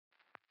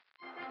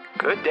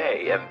Good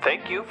day, and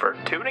thank you for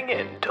tuning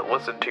in to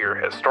listen to your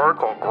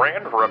historical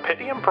Grand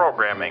Rapidian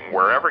programming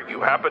wherever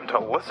you happen to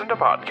listen to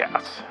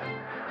podcasts.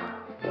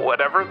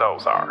 Whatever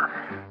those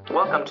are.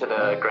 Welcome to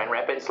the Grand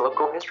Rapids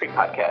Local History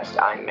Podcast.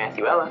 I'm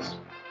Matthew Ellis.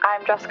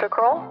 I'm Jessica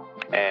Kroll.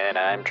 And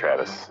I'm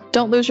Travis.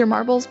 Don't lose your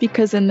marbles,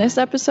 because in this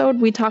episode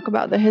we talk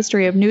about the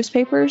history of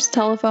newspapers,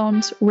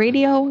 telephones,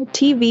 radio,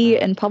 TV,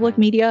 and public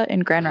media in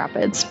Grand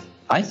Rapids.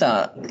 I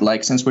thought,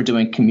 since we're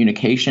doing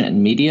communication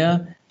and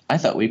media, I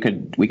thought we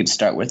could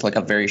start with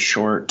a very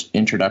short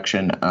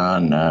introduction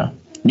on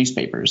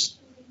newspapers.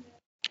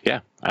 Yeah,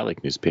 I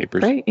like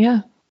newspapers. Right,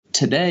 yeah.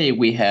 Today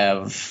we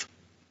have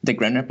the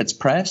Grand Rapids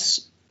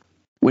Press,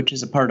 which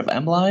is a part of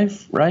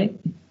WLAV, right?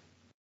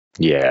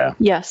 Yeah.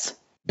 Yes.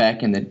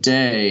 Back in the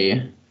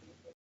day,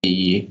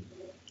 the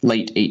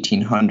late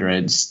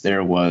 1800s,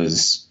 there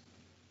was,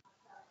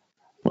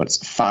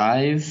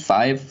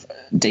 five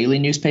daily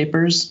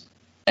newspapers?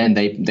 And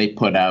they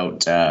put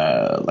out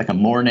a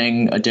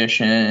morning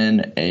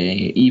edition, a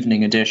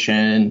evening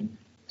edition,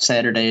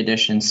 Saturday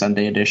edition,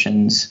 Sunday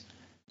editions.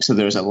 So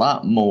there was a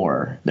lot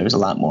more.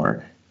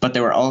 But they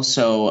were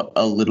also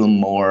a little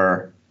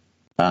more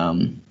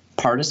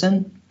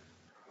partisan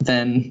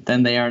than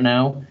they are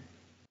now.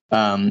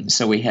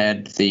 So we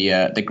had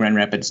the Grand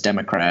Rapids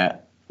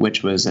Democrat,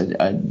 which was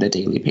the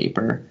daily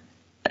paper.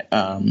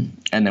 And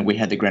then we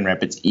had the Grand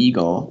Rapids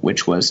Eagle,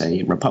 which was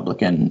a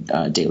Republican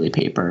daily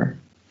paper.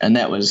 And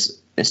that was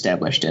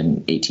established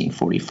in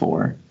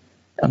 1844.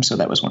 So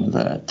that was one of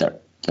the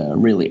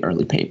really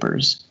early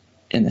papers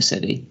in the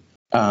city.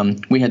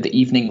 We had the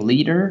Evening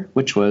Leader,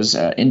 which was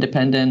an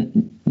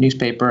independent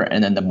newspaper,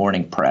 and then the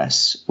Morning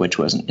Press, which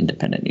was an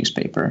independent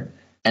newspaper.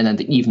 And then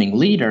the Evening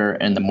Leader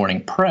and the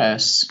Morning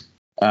Press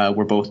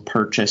were both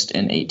purchased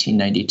in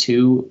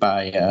 1892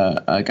 by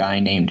a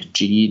guy named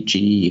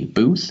G.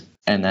 Booth.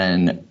 And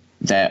then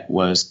that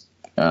was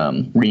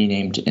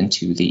renamed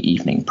into the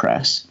Evening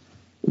Press,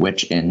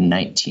 which in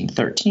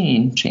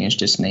 1913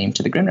 changed its name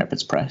to the Grand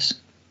Rapids Press.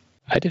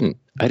 I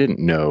didn't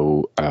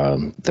know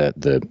that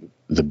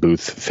the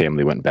Booth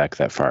family went back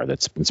that far.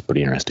 It's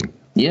pretty interesting.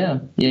 Yeah.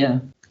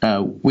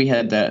 We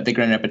had the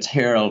Grand Rapids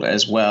Herald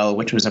as well,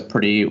 which was a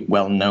pretty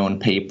well-known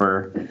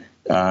paper.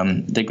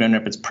 The Grand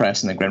Rapids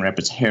Press and the Grand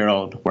Rapids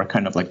Herald were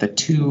kind of like the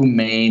two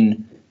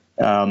main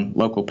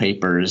local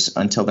papers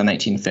until the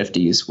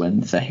 1950s, when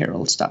the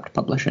Herald stopped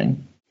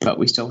publishing. But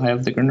we still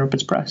have the Grand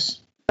Rapids Press.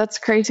 That's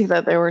crazy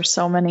that there were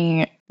so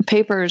many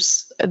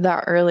papers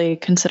that early,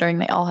 considering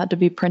they all had to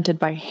be printed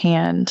by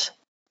hand.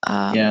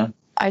 Yeah.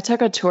 I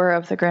took a tour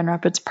of the Grand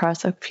Rapids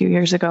Press a few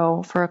years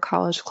ago for a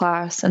college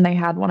class, and they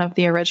had one of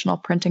the original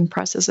printing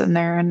presses in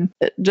there. And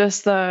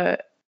just the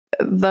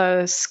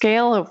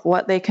scale of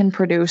what they can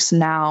produce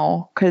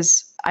now,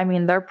 because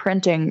they're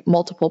printing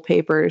multiple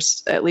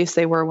papers. At least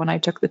they were when I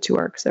took the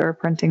tour, because they were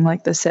printing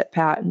the sit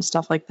pat and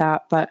stuff like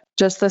that. But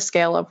just the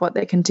scale of what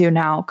they can do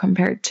now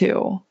compared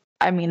to,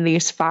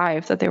 these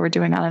five that they were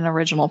doing on an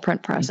original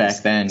print press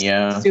back then,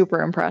 yeah,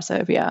 super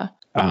impressive. Yeah.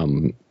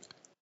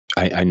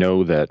 I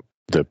know that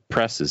the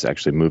press is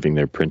actually moving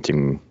their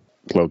printing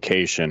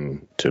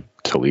location to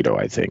Toledo,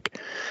 I think.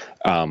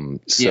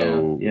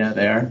 Yeah,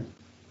 they are.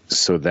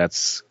 So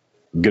that's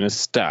going to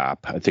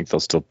stop. I think they'll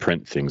still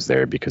print things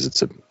there because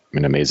it's an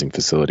amazing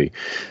facility.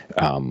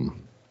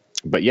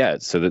 But yeah,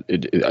 so that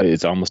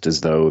it's almost as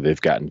though they've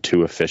gotten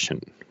too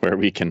efficient, where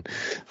we can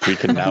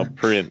now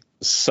print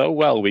so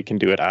well we can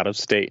do it out of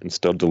state and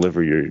still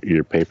deliver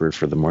your paper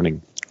for the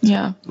morning.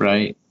 Yeah.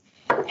 Right.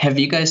 Have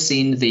you guys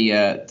seen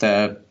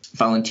the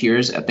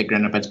volunteers at the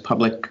Grand Rapids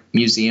Public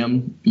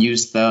Museum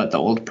use the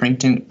old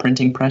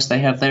printing press they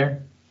have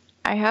there?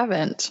 I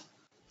haven't.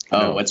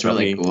 Oh, it's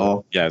really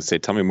cool. Yeah,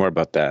 tell me more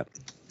about that.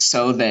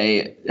 So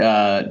they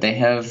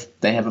have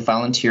a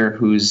volunteer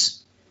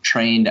who's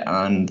trained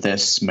on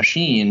this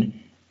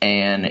machine,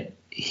 and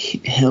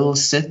he'll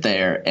sit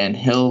there and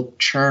he'll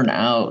churn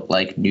out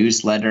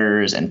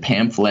newsletters and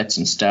pamphlets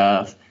and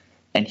stuff,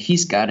 and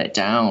he's got it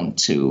down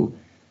to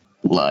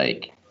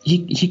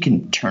he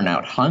can turn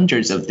out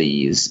hundreds of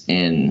these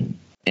in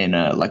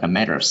a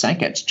matter of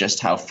seconds, just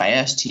how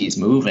fast he's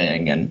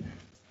moving.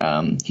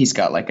 And he's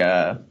got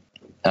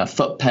a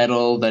foot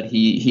pedal that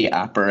he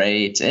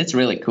operates. It's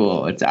really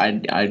cool.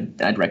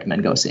 I'd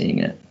recommend go seeing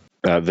it.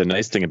 The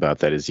nice thing about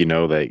that is,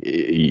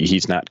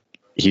 that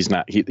he's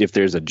not if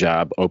there's a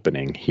job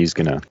opening, he's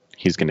gonna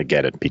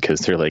get it,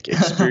 because they're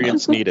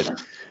experience needed.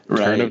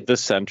 Right. Turn of the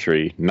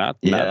century,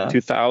 not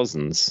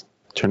 2000s.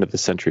 Turn of the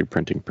century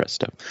printing press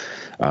stuff.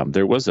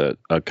 There was a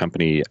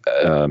company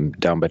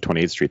down by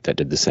 28th Street that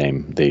did the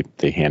same.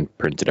 They hand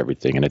printed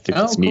everything, and I think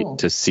it's cool. neat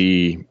to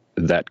see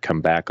that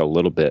come back a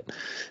little bit,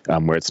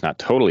 where it's not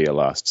totally a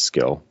lost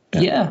skill.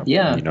 And,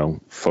 yeah.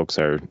 Folks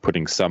are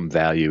putting some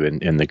value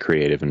in the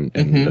creative and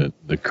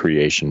the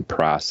creation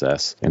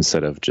process,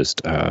 instead of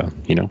just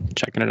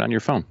checking it on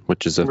your phone,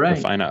 which is a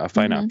fine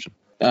option.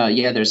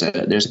 There's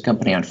a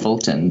company on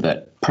Fulton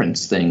that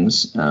prints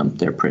things.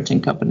 They're a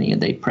printing company,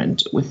 and they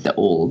print with the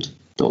old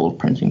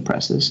printing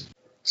presses.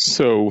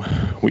 So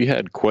we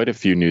had quite a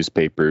few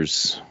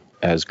newspapers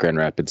as Grand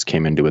Rapids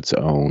came into its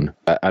own.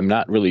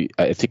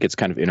 I think it's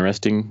kind of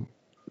interesting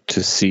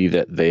to see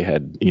that they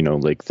had,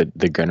 like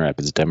the Grand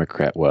Rapids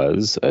Democrat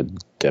was a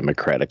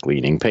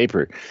Democratic-leaning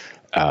paper.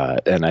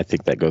 And I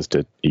think that goes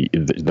to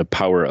the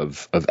power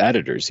of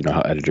editors,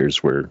 how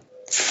editors were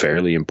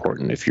fairly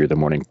important. If you're the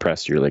morning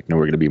press, you're like, no,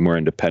 we're going to be more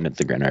independent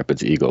than Grand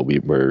Rapids Eagle.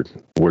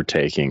 We're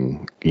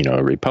taking,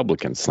 a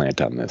Republican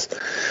slant on this.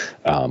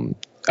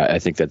 I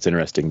think that's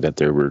interesting that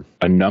there were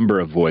a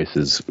number of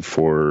voices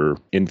for,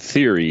 in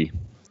theory,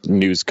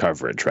 news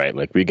coverage, right?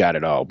 Like we got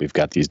it all. We've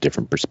got these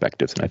different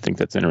perspectives, and I think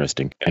that's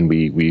interesting. And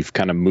we've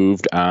kind of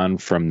moved on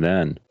from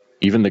then.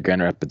 Even the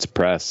Grand Rapids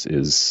Press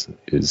is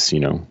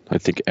I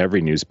think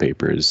every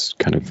newspaper is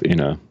kind of in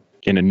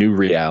a new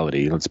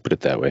reality. Let's put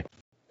it that way.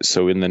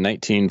 So in the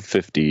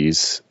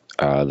 1950s,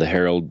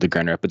 the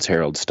Grand Rapids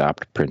Herald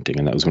stopped printing,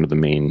 and that was one of the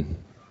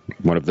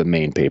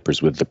main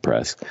papers with the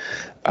press.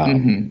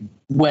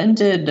 When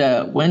did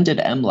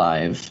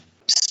MLive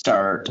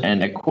start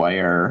and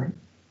acquire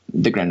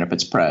the Grand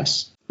Rapids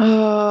Press?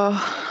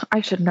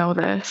 I should know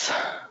this.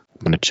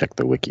 I'm going to check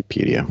the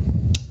Wikipedia.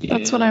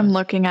 That's what I'm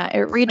looking at.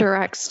 It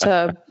redirects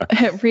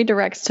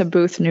to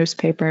Booth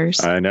newspapers.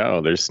 I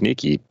know, they're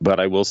sneaky, but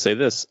I will say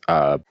this: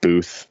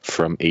 Booth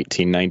from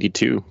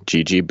 1892,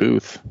 GG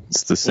Booth.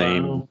 It's the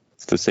same. Wow.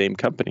 It's the same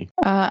company.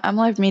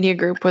 MLive Media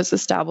Group was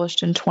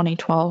established in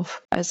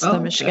 2012 as the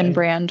Michigan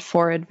brand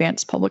for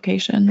Advanced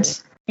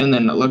Publications. And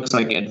then it looks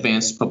like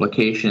Advanced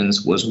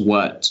Publications was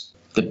what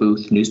the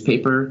Booth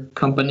newspaper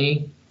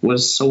company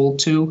was sold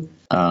to.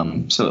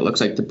 So it looks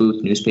like the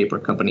Booth newspaper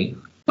company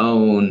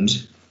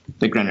owned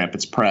the Grand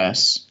Rapids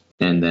Press,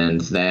 and then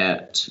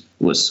that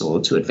was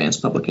sold to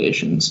Advanced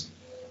Publications.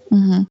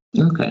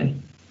 Mm-hmm. Okay.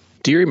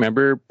 Do you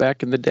remember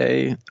back in the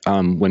day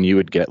when you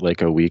would get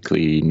like a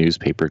weekly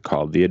newspaper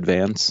called The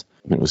Advance?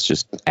 It was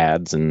just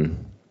ads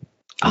and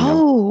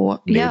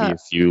maybe a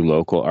few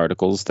local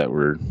articles that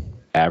were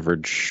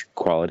average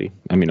quality.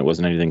 I mean, it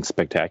wasn't anything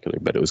spectacular,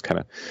 but it was kind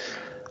of...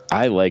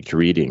 I liked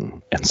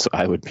reading, and so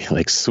I would be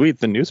like, sweet,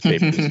 the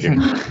newspaper's here.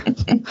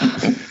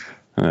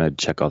 I'd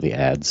check all the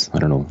ads. I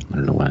don't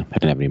know why. I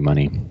didn't have any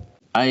money.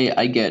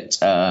 I get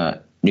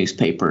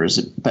newspapers,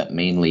 but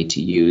mainly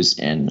to use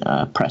in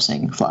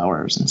pressing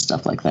flowers and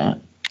stuff like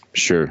that.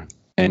 Sure.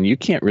 And you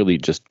can't really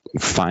just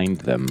find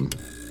them.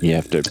 You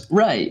have to...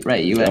 Right.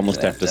 You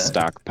almost have to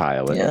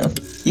stockpile it.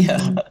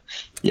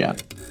 Yeah.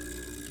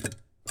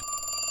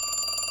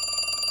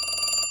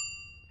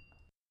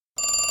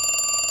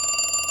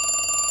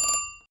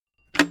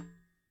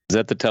 Is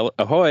that the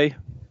Ahoy!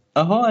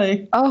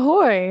 Ahoy!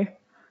 Ahoy!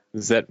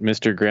 Is that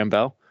Mr. Graham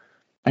Bell?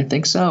 I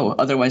think so.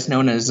 Otherwise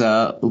known as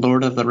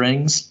Lord of the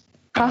Rings.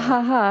 Ha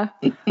ha ha.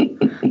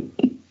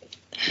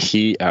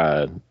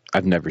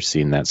 I've never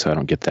seen that, so I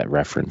don't get that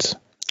reference.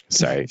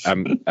 Sorry,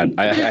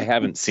 I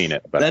haven't seen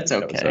it, but that's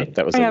okay.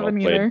 That was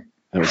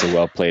a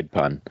well played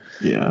pun.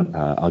 Yeah.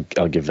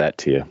 I'll give that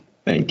to you.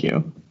 Thank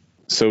you.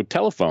 So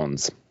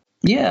telephones.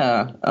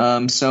 Yeah.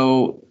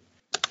 So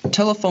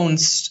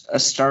telephones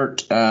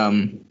start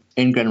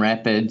in Grand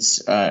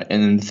Rapids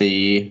in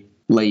the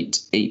late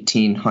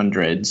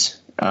 1800s.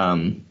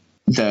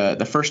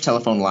 The first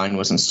telephone line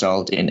was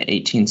installed in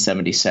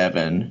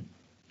 1877,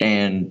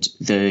 and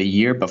the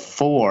year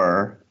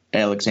before,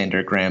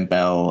 Alexander Graham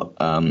Bell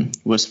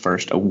was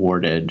first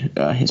awarded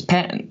his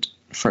patent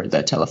for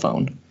the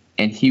telephone.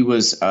 And he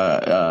was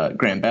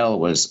Graham Bell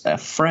was a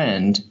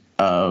friend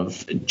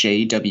of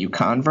J.W.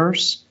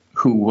 Converse,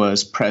 who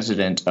was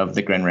president of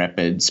the Grand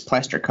Rapids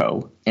Plaster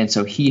Co. And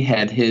so he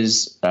had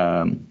his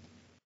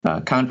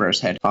Converse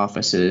had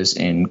offices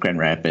in Grand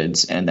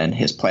Rapids, and then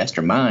his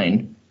plaster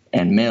mine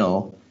and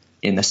mill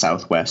in the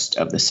southwest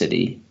of the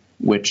city,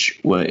 which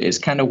is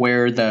kind of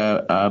where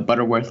the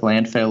Butterworth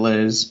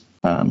landfill is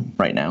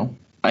right now.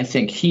 I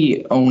think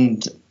he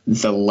owned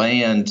the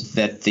land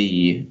that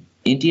the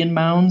Indian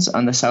mounds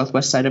on the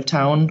southwest side of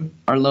town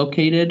are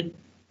located,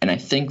 and I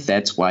think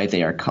that's why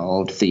they are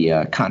called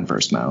the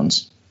Converse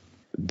mounds.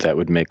 That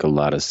would make a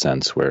lot of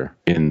sense, where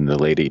in the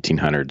late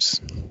 1800s,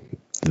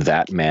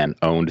 that man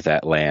owned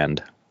that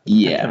land.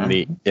 Yeah.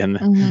 And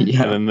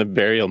then the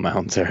burial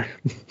mounds are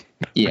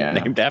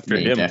named after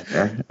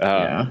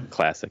him.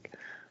 Classic.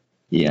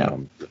 Yeah.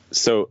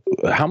 So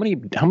how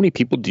many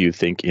people do you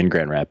think in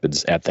Grand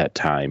Rapids at that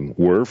time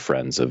were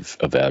friends of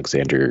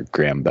Alexander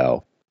Graham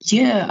Bell?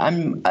 Yeah,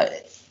 I'm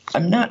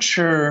not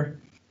sure.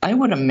 I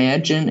would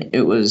imagine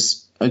it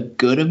was a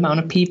good amount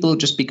of people,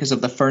 just because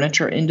of the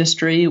furniture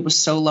industry was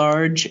so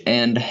large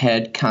and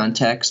had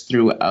contacts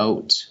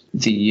throughout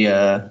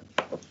the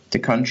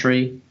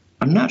country.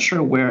 I'm not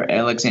sure where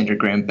Alexander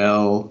Graham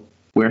Bell,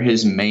 where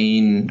his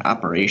main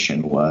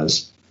operation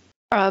was.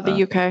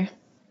 The UK.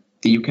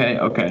 The UK?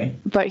 Okay.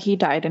 But he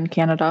died in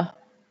Canada.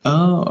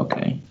 Oh,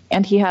 okay.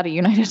 And he had a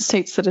United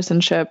States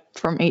citizenship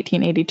from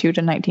 1882 to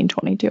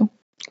 1922.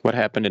 What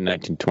happened in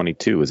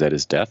 1922? Was that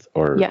his death,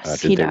 or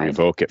yes, did they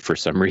revoke it for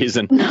some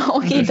reason? No,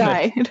 he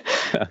died.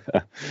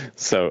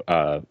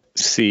 So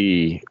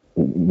C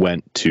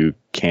went to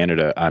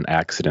Canada on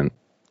accident.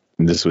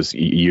 This was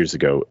years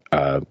ago.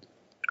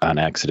 on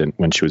accident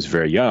when she was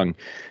very young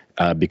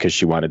because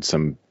she wanted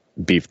some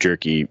beef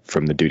jerky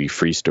from the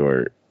duty-free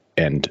store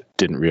and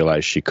didn't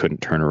realize she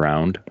couldn't turn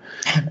around.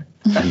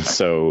 And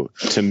so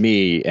to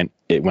me, and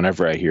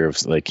whenever I hear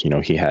of like,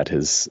 he had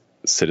his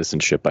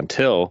citizenship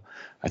until,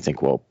 I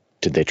think, well,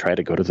 did they try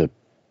to go to the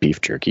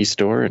beef jerky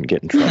store and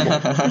get in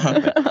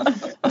trouble?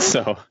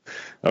 So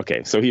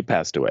he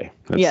passed away.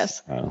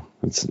 Yes.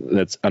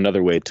 That's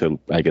another way to,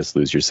 I guess,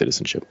 lose your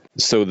citizenship.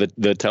 So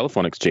the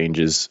telephone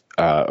exchanges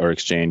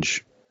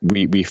exchange,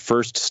 we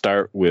first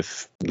start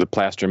with the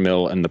plaster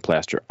mill and the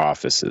plaster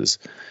offices.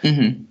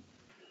 Mm-hmm.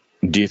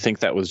 Do you think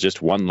that was just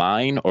one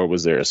line, or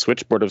was there a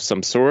switchboard of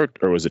some sort,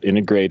 or was it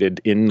integrated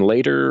in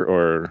later,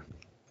 or?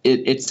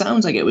 It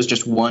sounds like it was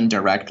just one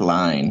direct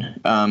line.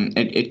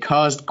 It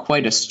caused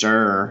quite a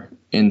stir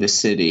in the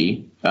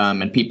city,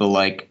 and people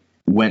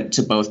went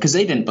to both because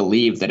they didn't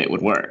believe that it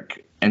would work.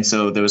 And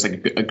so there was a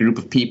group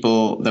of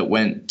people that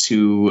went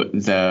to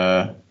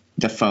the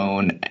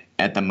phone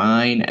at the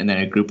mine, and then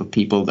a group of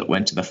people that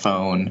went to the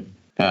phone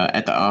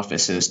at the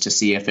offices to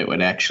see if it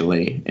would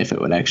actually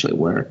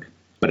work.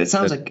 But it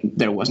sounds like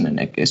there wasn't an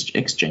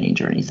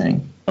exchange or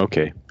anything.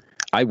 Okay,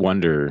 I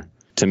wonder.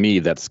 To me,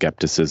 that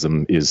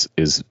skepticism is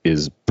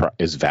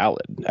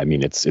valid. I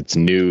mean, it's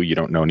new. You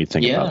don't know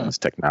anything about this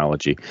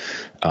technology.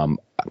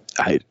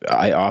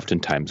 I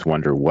oftentimes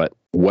wonder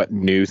what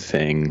new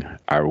thing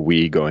are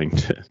we going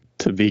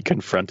to be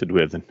confronted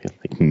with, and be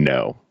like,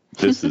 no,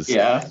 this is.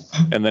 Yeah.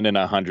 And then in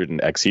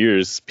 100x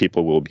years,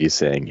 people will be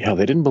saying,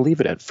 they didn't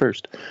believe it at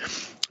first.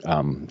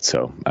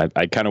 So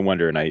I kind of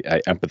wonder, and I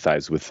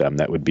empathize with them.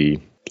 That would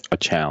be a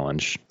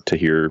challenge to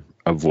hear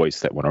a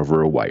voice that went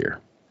over a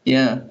wire.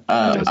 Yeah. It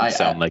doesn't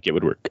sound like it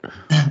would work.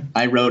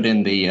 I rode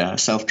in the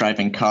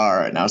self-driving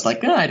car, and I was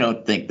like, I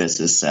don't think this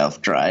is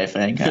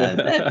self-driving.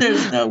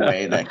 There's no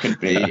way that could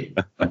be.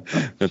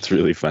 That's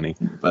really funny.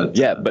 But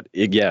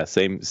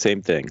same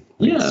thing.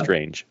 Yeah.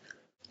 Strange.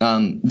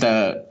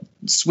 The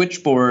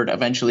switchboard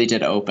eventually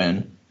did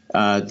open,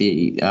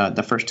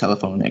 the first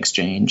telephone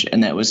exchange,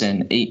 and that was in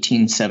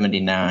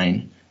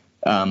 1879,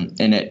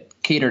 and it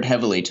catered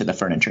heavily to the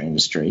furniture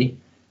industry.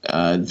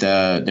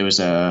 There was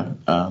a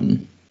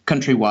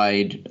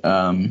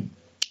countrywide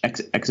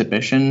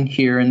exhibition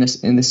here in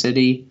the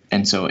city,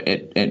 and so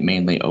it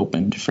mainly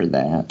opened for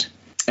that.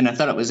 And I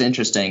thought it was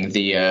interesting,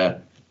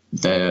 the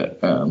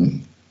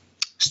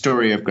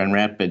story of Grand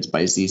Rapids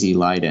by Z.Z.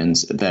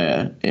 Leidens.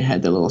 It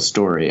had the little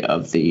story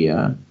of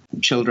the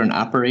children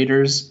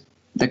operators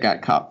that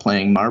got caught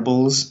playing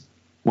marbles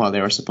while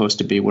they were supposed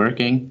to be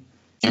working,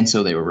 and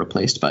so they were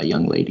replaced by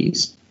young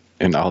ladies.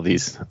 And all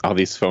these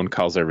phone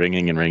calls are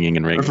ringing and ringing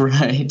and ringing.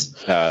 Right.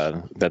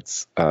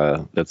 That's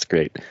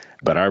great.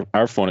 But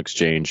our phone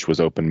exchange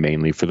was open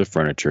mainly for the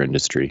furniture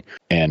industry.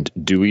 And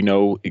do we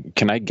know?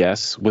 Can I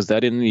guess? Was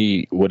that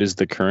in what is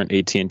the current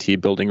AT&T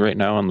building right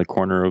now on the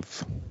corner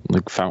of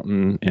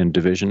Fountain and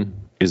Division?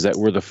 Is that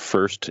where the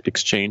first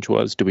exchange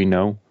was? Do we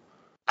know?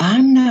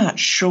 I'm not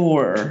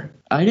sure.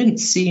 I didn't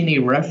see any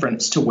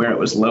reference to where it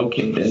was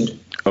located.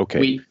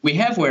 Okay. We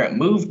have where it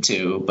moved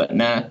to, but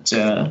not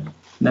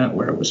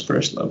where it was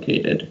first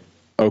located.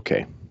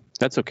 Okay.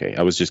 That's okay.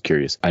 I was just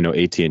curious. I know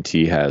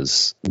AT&T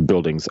has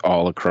buildings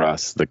all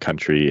across the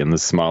country in the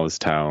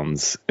smallest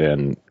towns,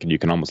 and you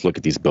can almost look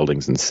at these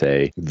buildings and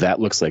say, that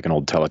looks like an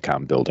old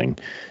telecom building.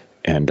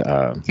 And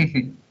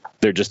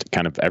they're just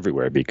kind of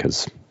everywhere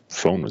because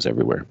phone was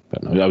everywhere.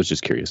 But I was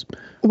just curious.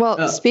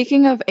 Well,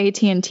 speaking of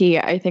AT&T,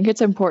 I think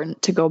it's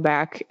important to go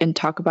back and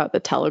talk about the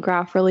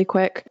telegraph really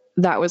quick.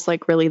 That was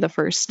really the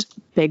first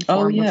big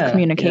form of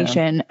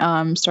communication,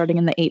 starting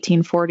in the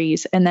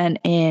 1840s. And then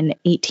in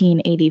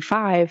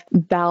 1885,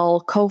 Bell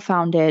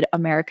co-founded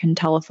American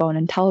Telephone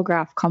and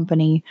Telegraph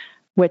Company,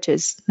 which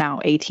is now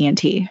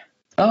AT&T.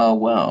 Oh,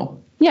 wow.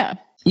 Yeah.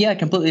 Yeah, I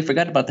completely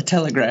forgot about the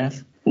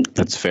telegraph.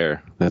 That's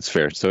fair.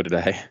 So did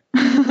I.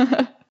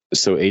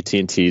 So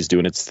AT&T is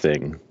doing its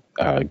thing.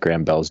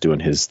 Graham Bell's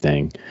doing his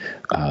thing.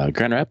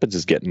 Grand Rapids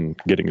is getting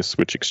a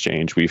switch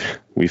exchange.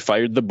 We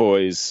fired the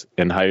boys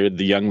and hired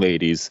the young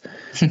ladies.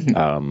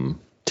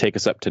 Take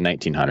us up to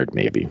 1900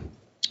 maybe.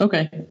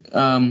 Okay.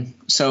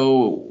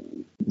 So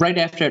right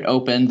after it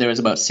opened, there was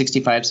about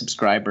 65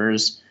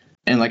 subscribers,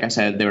 and like I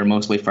said, they were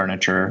mostly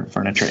furniture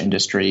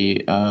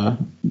industry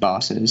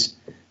bosses.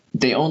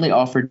 They only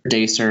offered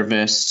day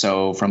service,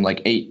 so from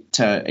 8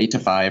 to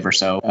 5 or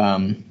so,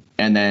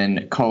 and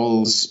then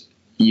calls.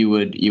 You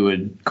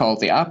would call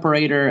the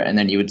operator, and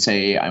then you would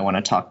say, I want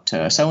to talk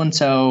to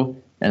so-and-so,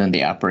 and then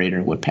the operator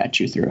would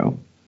patch you through.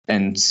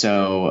 And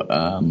so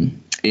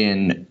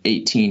in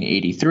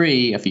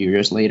 1883, a few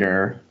years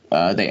later,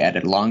 they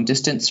added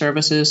long-distance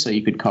services, so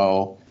you could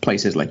call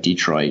places like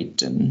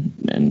Detroit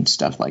and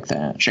stuff like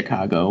that,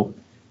 Chicago.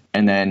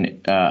 And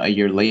then a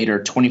year later,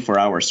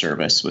 24-hour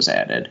service was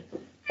added.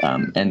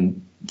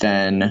 And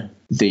then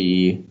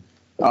the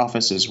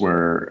offices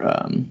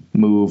were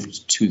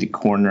moved to the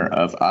corner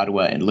of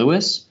Ottawa and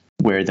Lewis,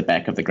 where the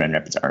back of the Grand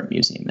Rapids Art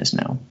Museum is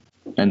now.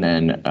 And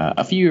then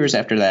a few years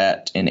after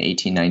that, in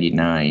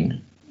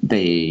 1899,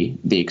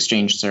 the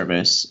Exchange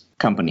Service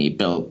Company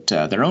built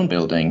their own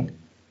building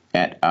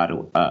at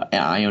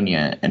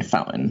Ionia and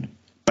Fountain.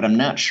 But I'm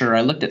not sure.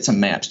 I looked at some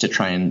maps to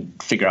try and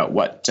figure out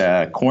what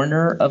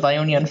corner of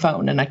Ionia and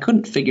Fountain, and I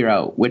couldn't figure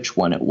out which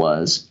one it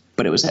was,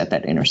 but it was at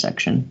that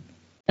intersection.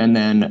 And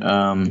then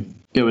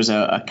there was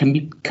a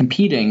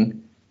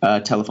competing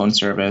telephone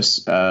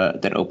service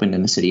that opened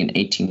in the city in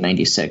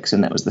 1896,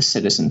 and that was the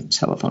Citizen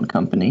Telephone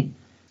Company.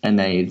 And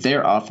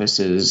their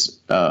offices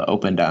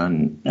opened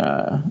on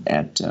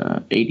at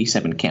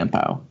 87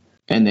 Campow,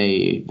 and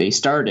they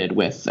started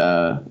with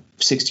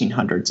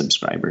 1,600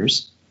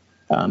 subscribers.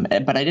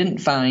 But I didn't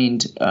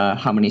find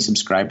how many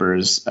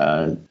subscribers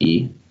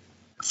the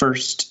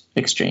first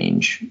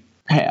exchange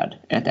had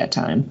at that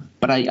time.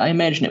 But I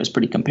imagine it was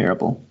pretty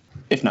comparable,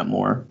 if not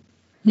more.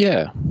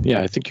 Yeah,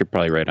 I think you're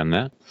probably right on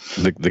that.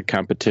 The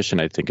competition,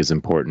 I think, is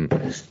important,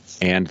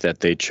 and that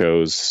they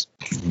chose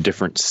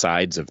different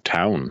sides of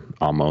town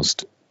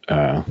almost,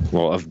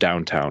 of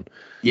downtown,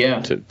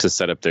 to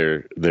set up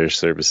their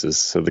services.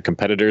 So the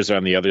competitors are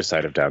on the other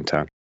side of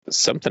downtown.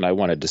 Something I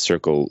wanted to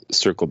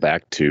circle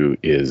back to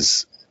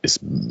is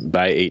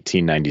by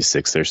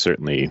 1896, there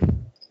certainly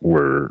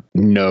were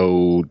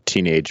no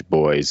teenage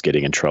boys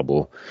getting in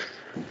trouble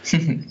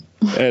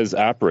as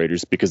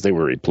operators because they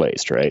were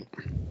replaced, right?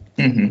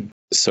 Mm-hmm.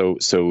 So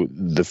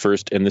the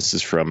first, and this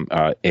is from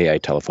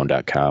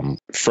AItelephone.com,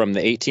 from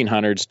the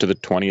 1800s to the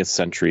 20th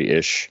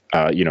century-ish,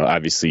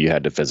 obviously you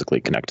had to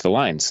physically connect to the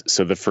lines.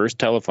 So the first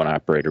telephone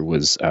operator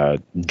was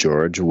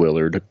George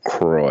Willard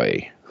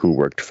Croy, who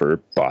worked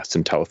for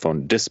Boston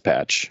Telephone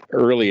Dispatch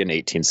early in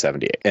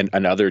 1878.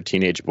 And other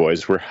teenage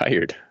boys were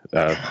hired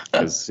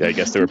because I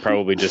guess they were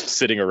probably just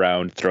sitting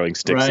around throwing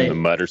sticks in the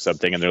mud or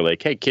something. And they're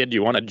like, "Hey, kid,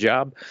 you want a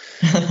job?"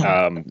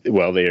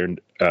 Well, they're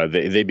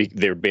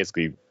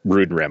basically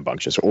rude and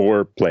rambunctious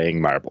or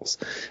playing marbles.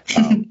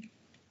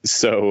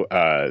 So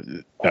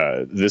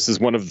this is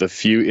one of the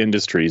few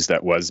industries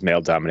that was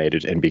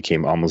male-dominated and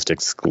became almost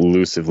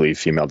exclusively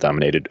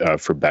female-dominated,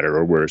 for better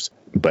or worse.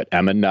 But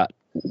Emma Nutt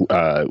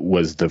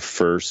was the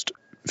first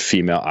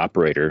female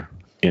operator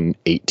in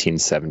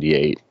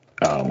 1878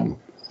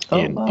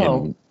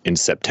 in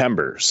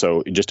September.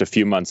 So just a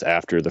few months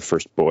after the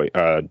first boy,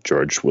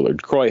 George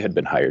Willard Croy, had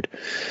been hired.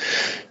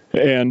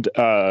 And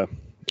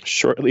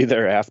shortly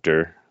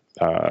thereafter,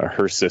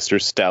 her sister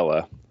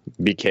Stella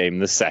became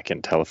the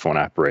second telephone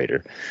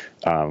operator.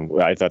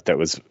 I thought that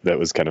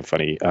was kind of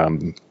funny.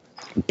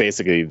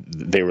 Basically,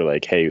 they were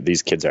like, "Hey,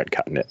 these kids aren't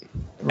cutting it.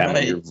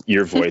 Emma,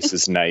 your voice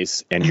is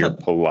nice and you're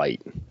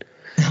polite."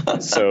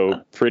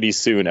 So pretty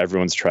soon,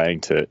 everyone's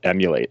trying to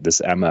emulate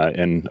this Emma,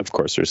 and of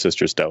course, her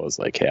sister Stella's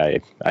like,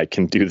 "Hey, I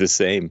can do the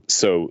same."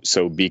 So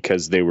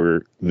because they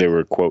were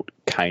quote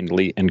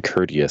kindly and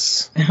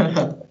courteous,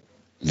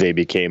 they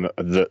became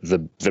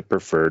the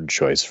preferred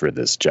choice for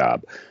this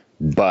job,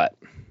 but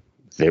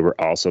they were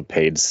also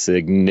paid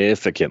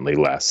significantly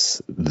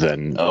less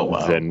than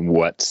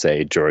what,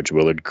 say, George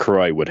Willard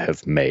Croy would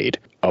have made.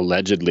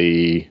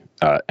 Allegedly,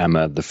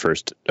 Emma, the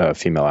first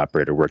female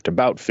operator, worked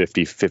about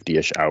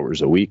 50-ish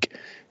hours a week,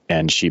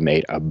 and she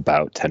made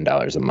about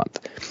 $10 a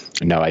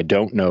month. Now, I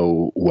don't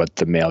know what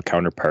the male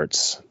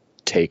counterparts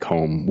take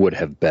home would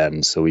have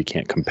been, so we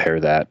can't compare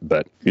that,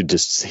 but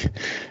it's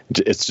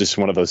just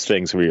one of those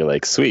things where you're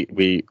like, sweet,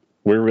 we're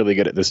really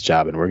good at this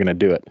job and we're going to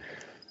do it.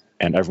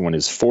 And everyone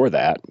is for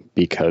that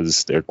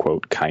because they're,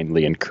 quote,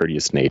 kindly and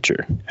courteous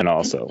nature. And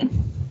also,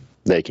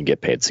 they can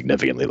get paid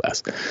significantly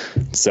less.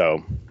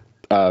 So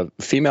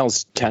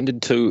females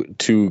tended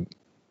to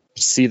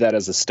see that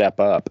as a step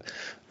up,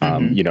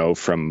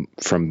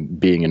 from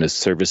being in a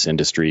service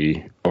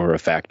industry or a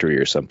factory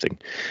or something.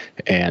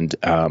 And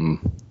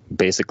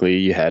basically,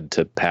 you had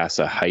to pass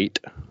a height,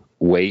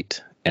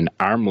 weight, and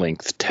arm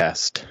length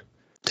test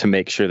to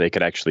make sure they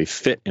could actually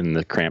fit in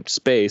the cramped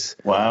space.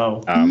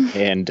 Wow.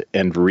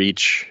 And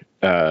reach,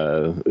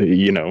 Mr.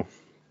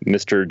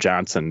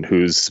 Johnson,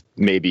 who's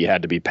maybe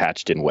had to be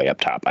patched in way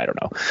up top. I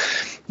don't know.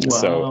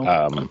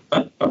 Wow.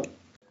 So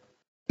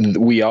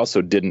we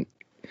also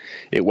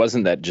it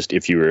wasn't that just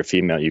if you were a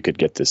female, you could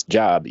get this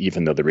job,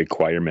 even though the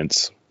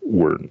requirements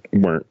weren't,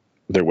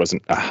 there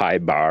wasn't a high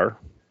bar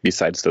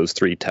besides those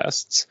three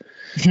tests.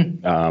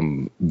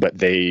 But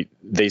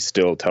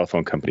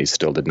telephone companies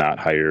still did not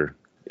hire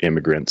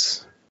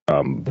immigrants,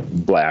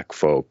 black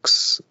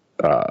folks.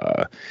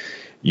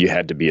 You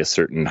had to be a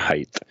certain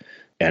height,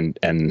 and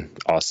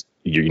also,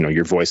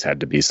 your voice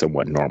had to be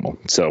somewhat normal.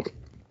 So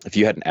if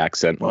you had an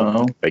accent,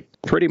 like,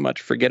 pretty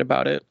much forget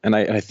about it. And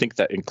I think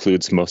that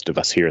includes most of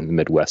us here in the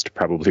Midwest,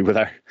 probably with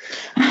our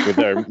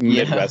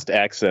Midwest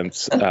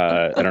accents.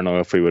 I don't know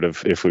if we would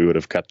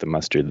have cut the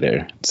mustard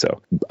there.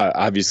 So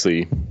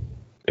obviously,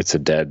 it's a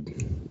dead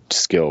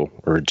skill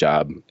or a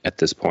job at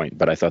this point.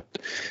 But I thought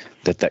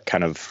that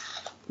kind of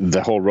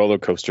the whole roller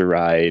coaster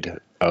ride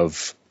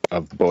of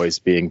boys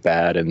being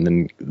bad, and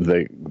then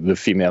the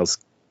females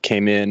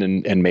came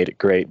in and made it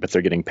great, but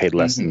they're getting paid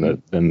less than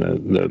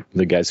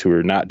the guys who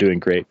are not doing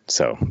great.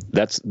 So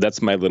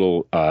that's my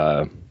little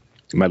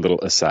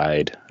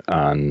aside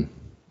on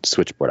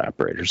switchboard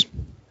operators.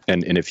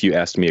 And if you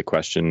asked me a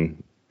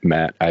question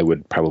Matt, I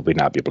would probably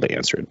not be able to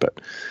answer it, but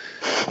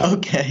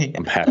Okay.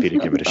 I'm happy to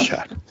give it a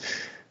shot.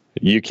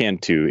 You can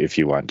too if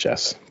you want,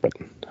 Jess, but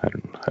I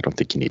don't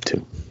think you need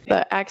to.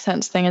 The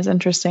accents thing is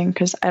interesting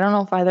because I don't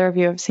know if either of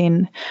you have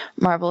seen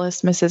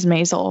Marvelous Mrs.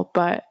 Maisel,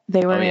 but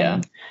they were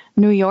in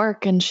New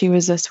York and she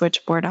was a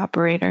switchboard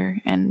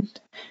operator, and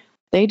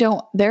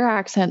their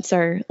accents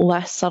are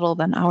less subtle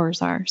than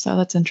ours are. So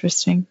that's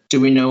interesting. Do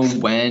we know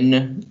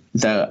when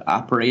that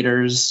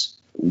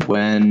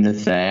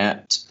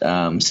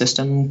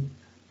system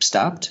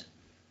stopped?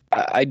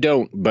 I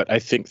don't, but I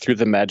think through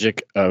the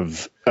magic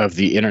of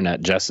the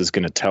internet, Jess is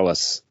going to tell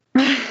us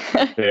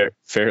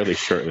fairly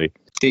shortly.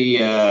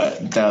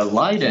 The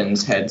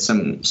Leidens had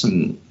some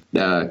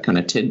kind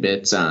of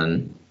tidbits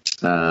on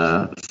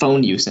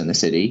phone use in the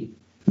city.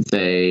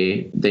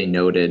 They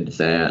noted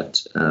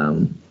that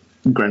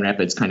Grand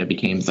Rapids kind of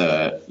became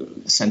the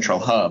central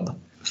hub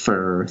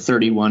for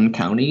 31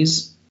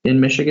 counties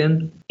in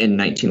Michigan. In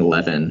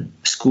 1911,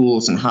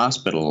 schools and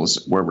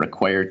hospitals were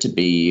required to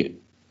be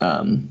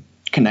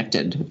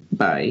connected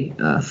by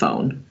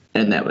phone,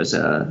 and that was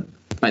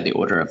by the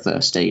order of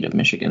the state of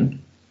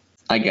Michigan.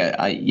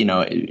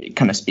 It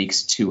kind of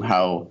speaks to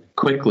how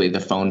quickly the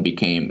phone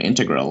became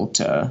integral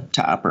to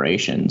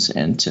operations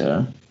and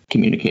to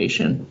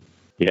communication.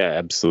 Yeah,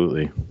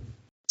 absolutely.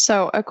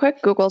 So a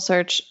quick Google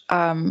search,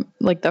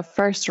 like the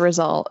first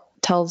result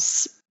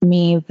tells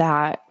me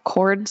that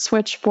cord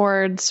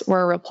switchboards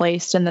were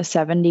replaced in the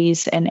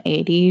 70s and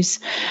 80s,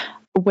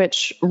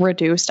 which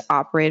reduced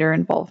operator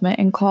involvement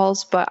in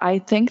calls. But I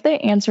think the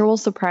answer will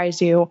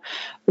surprise you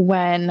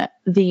when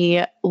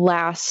the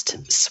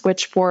last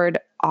switchboard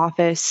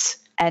office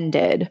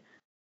ended.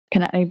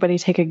 Can anybody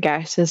take a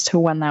guess as to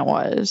when that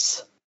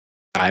was?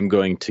 I'm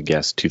going to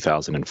guess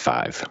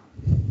 2005.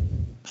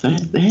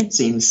 That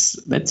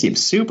seems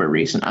super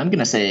recent. I'm going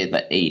to say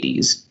the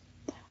 80s.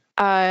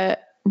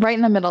 Right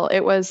in the middle.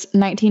 It was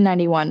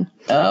 1991.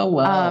 Oh,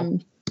 wow.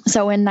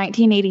 So in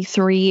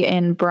 1983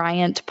 in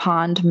Bryant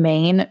Pond,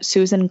 Maine,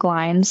 Susan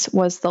Glines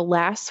was the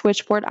last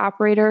switchboard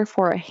operator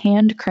for a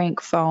hand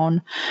crank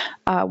phone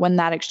when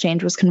that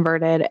exchange was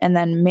converted. And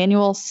then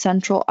manual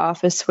central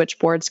office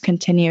switchboards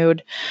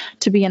continued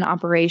to be in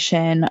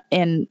operation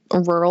in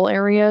rural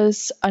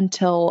areas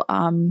until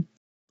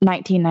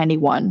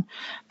 1991.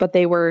 But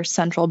they were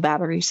central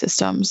battery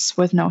systems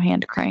with no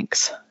hand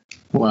cranks.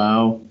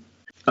 Wow.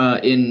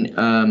 In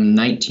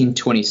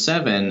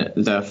 1927,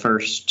 the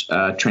first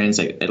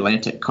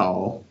transatlantic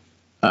call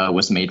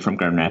was made from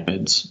Grand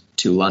Rapids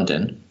to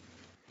London,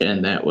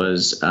 and that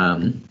was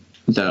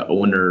the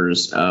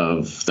owners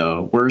of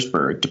the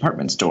Wurzburg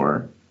department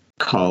store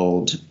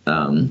called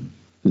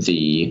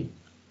the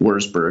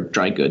Wurzburg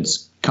Dry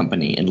Goods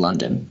Company in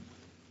London.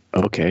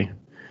 Okay.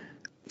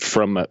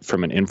 From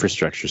an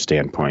infrastructure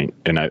standpoint,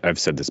 and I've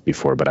said this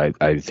before, but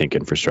I think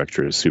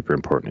infrastructure is super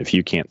important. If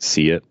you can't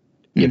see it,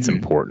 it's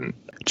important.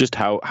 Just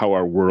how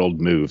our world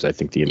moves, I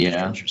think the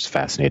infrastructure is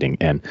fascinating.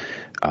 And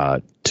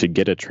to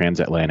get a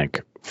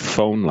transatlantic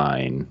phone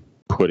line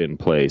put in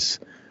place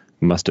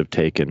must have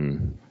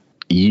taken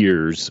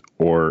years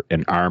or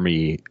an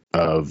army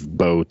of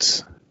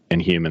boats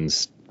and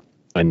humans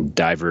and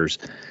divers.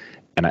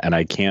 And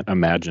I can't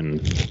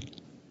imagine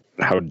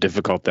how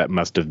difficult that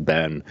must have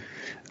been.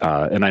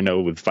 And I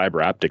know with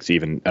fiber optics,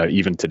 even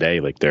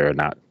today, like there are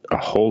not a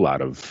whole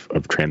lot of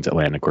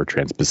transatlantic or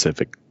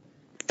transpacific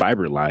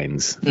fiber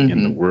lines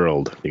in the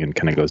world. It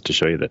kind of goes to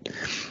show you that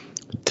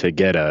to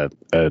get a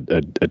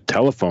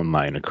telephone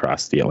line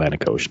across the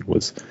Atlantic Ocean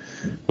was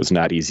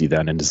not easy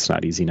then, and it's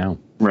not easy now.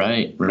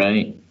 Right.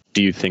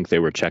 Do you think they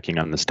were checking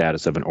on the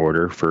status of an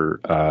order for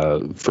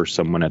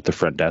someone at the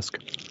front desk?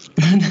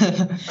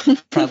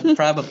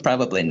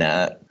 Probably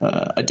not.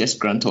 A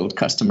disgruntled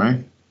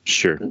customer.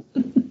 Sure.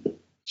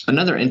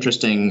 Another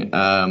interesting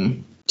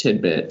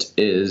tidbit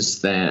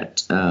is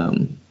that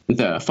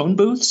the phone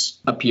booths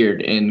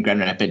appeared in Grand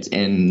Rapids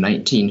in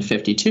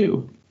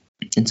 1952,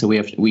 and so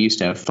we used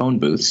to have phone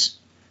booths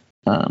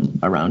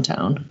around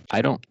town.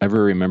 I don't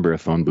ever remember a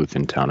phone booth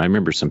in town. I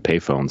remember some pay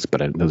phones,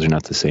 but those are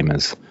not the same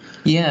as.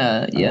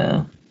 Yeah.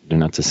 They're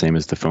not the same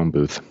as the phone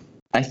booth.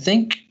 I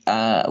think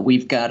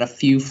we've got a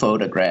few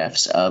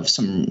photographs of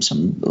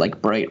some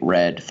like bright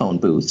red phone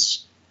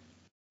booths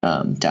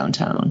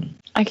downtown.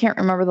 I can't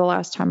remember the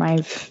last time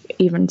I've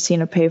even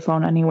seen a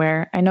payphone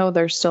anywhere. I know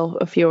there's still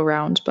a few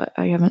around, but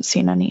I haven't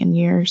seen any in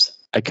years.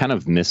 I kind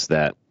of miss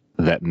that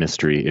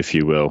mystery, if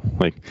you will.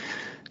 Like,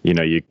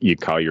 you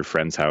call your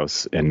friend's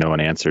house and no one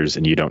answers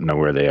and you don't know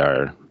where they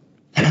are.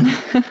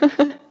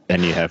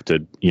 And you have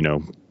to,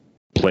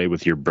 play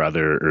with your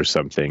brother or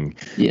something.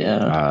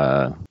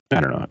 Yeah. I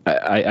don't know.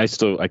 I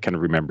kind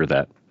of remember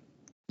that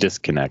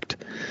disconnect.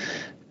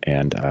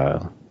 And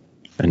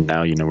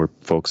now you know where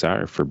folks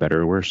are, for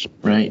better or worse.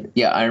 Right.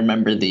 Yeah, I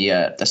remember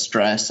the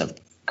stress of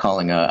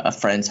calling a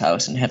friend's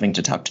house and having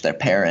to talk to their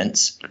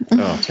parents.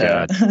 Oh,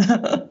 God.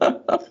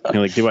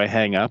 You're like, do I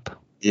hang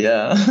up?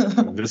 Yeah.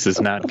 This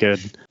is not good.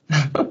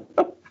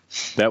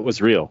 That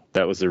was real.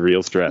 That was a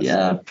real stress.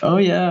 Yeah. Oh,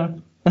 yeah.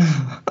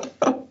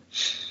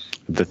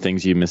 The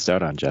things you missed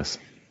out on, Jess.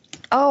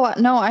 Oh,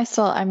 no,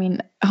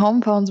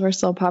 home phones were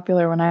still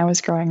popular when I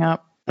was growing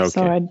up. Okay.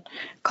 So I'd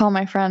call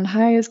my friend,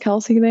 "Hi, is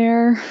Kelsey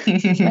there?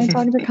 Can I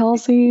talk to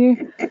Kelsey?"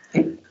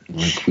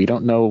 Like, we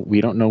don't know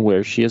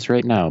where she is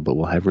right now, but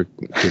we'll have her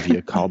give you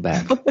a call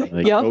back.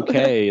 Like, Yep.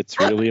 Okay, it's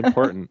really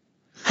important.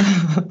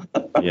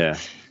 Yeah.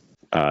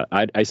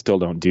 I still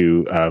don't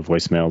do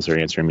voicemails or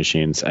answering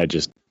machines. I'll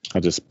just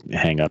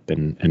hang up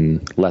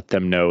and let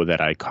them know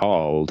that I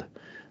called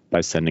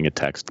by sending a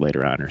text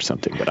later on or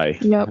something. But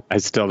I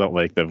still don't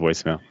like the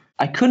voicemail.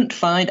 I couldn't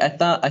find. I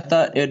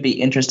thought it would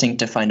be interesting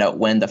to find out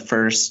when the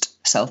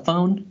first cell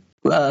phone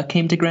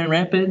came to Grand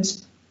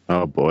Rapids.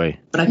 Oh boy.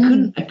 But I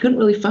couldn't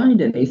really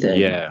find anything.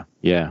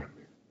 Yeah.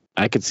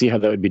 I could see how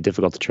that would be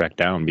difficult to track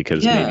down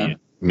because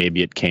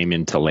maybe it came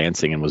into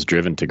Lansing and was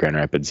driven to Grand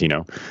Rapids,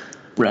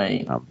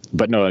 Right.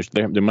 But no,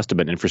 there must have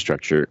been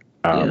infrastructure.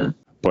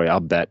 Boy, I'll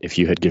bet if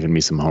you had given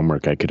me some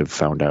homework, I could have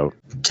found out.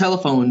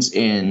 Telephones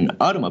in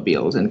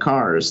automobiles and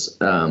cars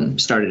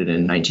started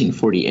in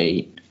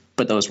 1948,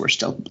 but those were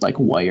still like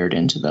wired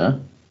into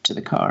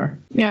the car.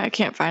 Yeah, I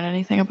can't find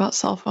anything about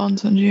cell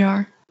phones in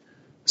GR.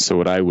 So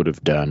what I would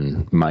have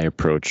done, my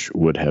approach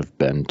would have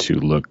been to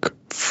look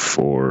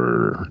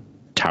for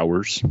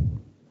towers.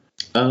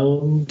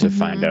 To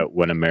find out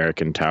when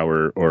American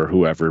Tower or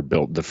whoever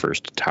built the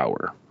first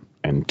tower.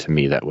 And to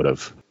me, that would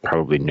have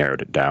probably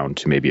narrowed it down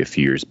to maybe a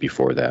few years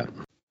before that.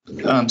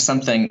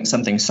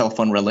 Something cell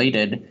phone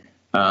related.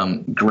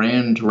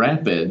 Grand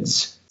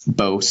Rapids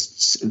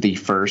boasts the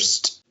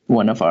first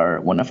one of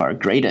our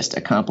greatest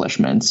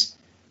accomplishments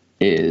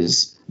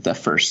is the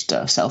first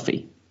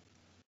selfie.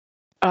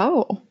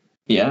 Oh.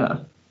 Yeah,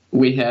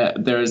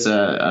 there's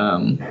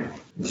a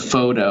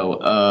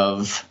photo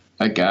of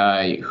a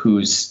guy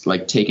who's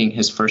like taking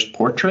his first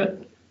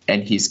portrait,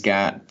 and he's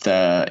got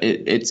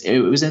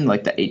it was in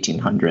like the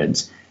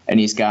 1800s, and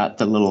he's got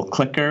the little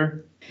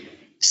clicker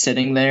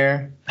sitting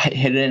there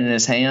hidden in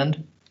his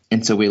hand,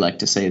 and so we like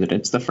to say that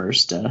it's the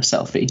first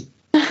selfie.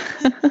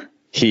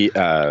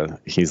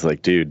 He's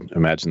like, dude,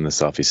 imagine the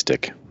selfie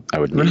stick I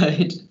would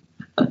need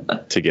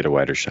to get a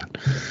wider shot.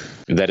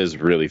 That is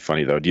really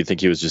funny, though. Do you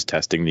think he was just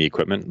testing the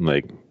equipment?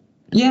 Like,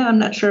 yeah, I'm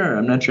not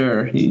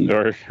sure. He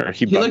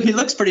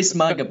looks pretty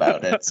smug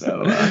about it.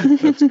 So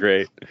that's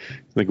great.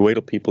 Like, wait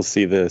till people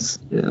see this.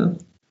 Yeah.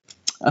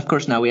 Of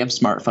course, now we have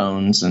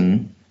smartphones,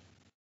 and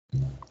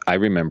I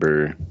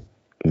remember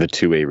the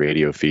two-way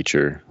radio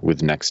feature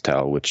with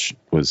Nextel, which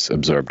was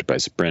absorbed by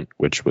Sprint,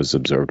 which was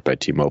absorbed by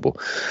T-Mobile.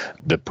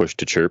 The push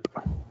to chirp.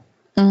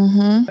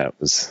 Mm-hmm.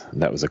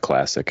 That was a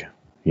classic.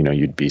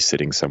 You'd be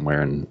sitting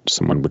somewhere and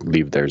someone would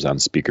leave theirs on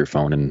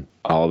speakerphone, and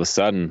all of a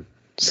sudden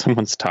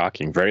someone's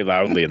talking very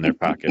loudly in their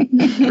pocket.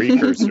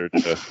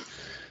 The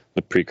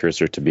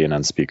precursor to being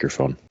on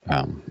speakerphone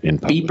in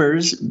public.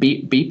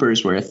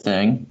 Beepers were a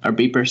thing. Are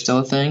beepers still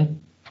a thing?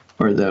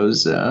 Or are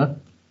those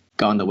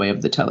gone the way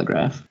of the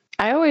telegraph?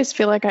 I always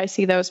feel like I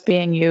see those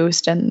being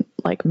used in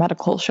like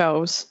medical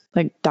shows,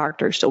 like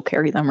doctors still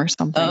carry them or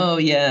something. Oh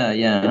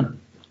yeah.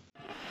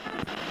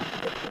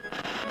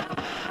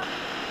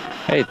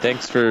 Hey,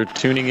 thanks for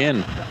tuning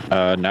in.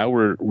 Now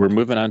we're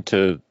moving on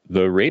to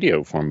the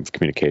radio form of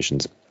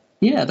communications.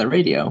 Yeah, the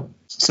radio.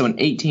 So in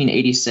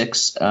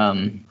 1886,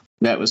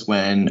 that was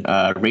when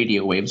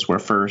radio waves were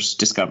first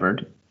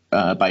discovered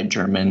by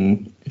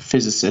German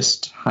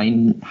physicist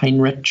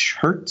Heinrich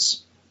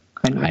Hertz.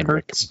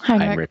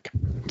 Heinrich,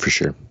 for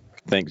sure.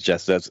 Thanks,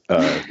 Jess. That's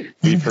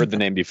we've heard the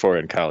name before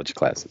in college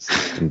classes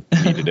and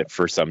needed it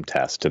for some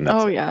test. And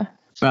that's yeah.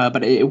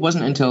 But it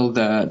wasn't until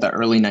the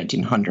early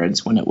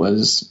 1900s when it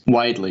was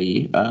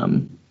widely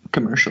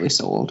commercially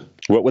sold.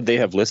 What would they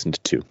have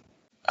listened to?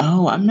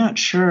 Oh, I'm not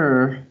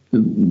sure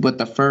what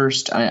the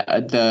first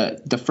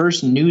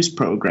news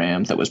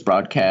program that was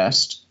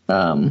broadcast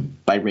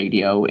by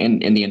radio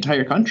in the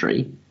entire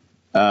country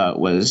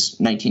was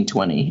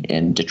 1920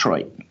 in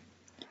Detroit.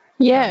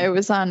 Yeah, it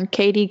was on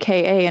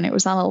KDKA, and it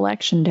was on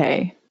election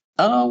day.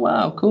 Oh,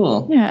 wow,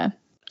 cool. Yeah.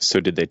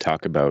 So did they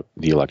talk about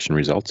the election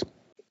results?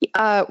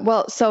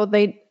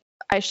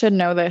 I should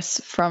know this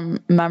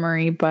from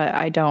memory, but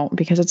I don't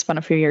because it's been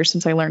a few years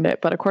since I learned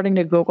it. But according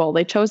to Google,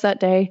 they chose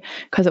that day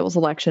because it was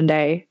election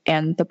day,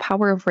 and the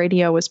power of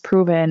radio was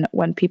proven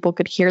when people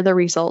could hear the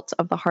results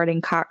of the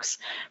Harding-Cox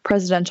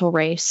presidential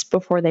race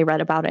before they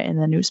read about it in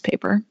the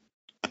newspaper.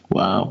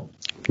 Wow.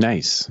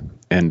 Nice.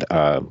 And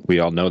we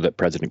all know that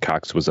President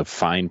Cox was a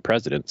fine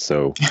president.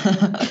 So,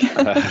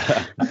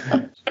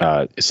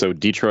 so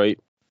Detroit,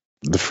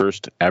 the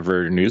first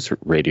ever news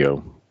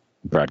radio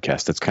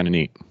broadcast. That's kind of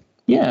neat.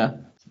 Yeah.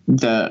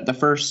 The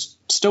first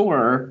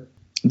store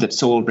that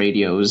sold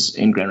radios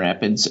in Grand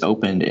Rapids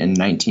opened in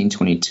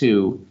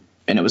 1922,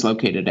 and it was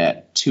located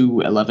at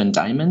 211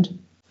 Diamond,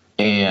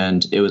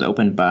 and it was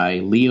opened by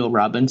Leo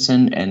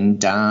Robinson and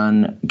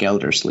Don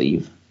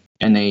Geldersleeve,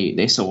 and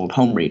they sold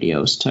home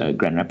radios to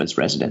Grand Rapids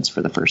residents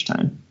for the first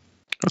time.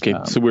 Okay,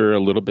 so we're a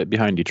little bit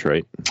behind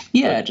Detroit.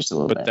 Yeah, just a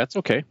little bit. But that's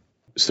okay.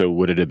 So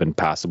would it have been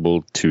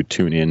possible to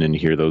tune in and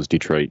hear those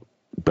Detroit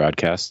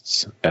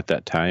broadcasts at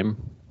that time?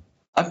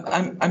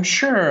 I'm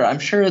sure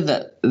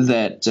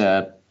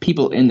that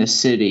people in the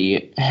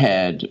city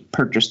had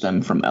purchased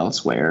them from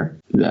elsewhere.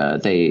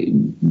 They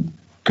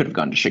could have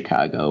gone to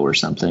Chicago or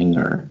something,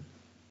 or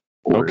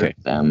ordered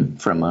them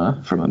from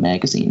a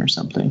magazine or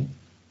something.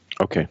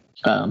 Okay.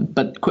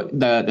 But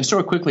the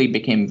store quickly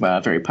became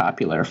very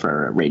popular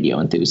for radio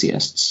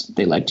enthusiasts.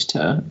 They liked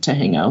to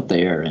hang out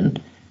there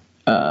and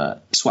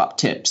swap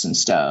tips and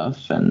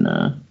stuff,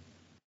 and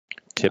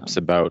tips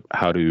about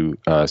how to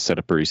set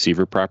up a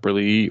receiver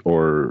properly,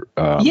 or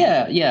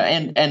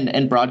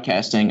and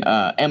broadcasting.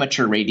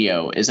 Amateur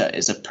radio is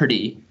a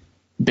pretty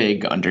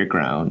big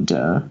underground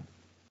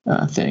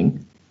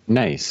thing.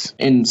 Nice.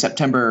 In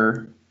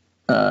September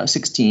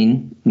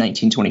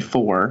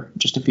 1924,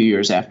 just a few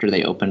years after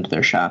they opened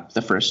their shop,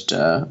 the first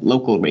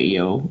local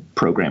radio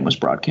program was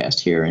broadcast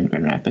here in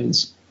Grand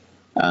Rapids,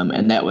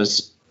 and that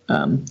was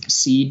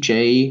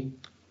C.J.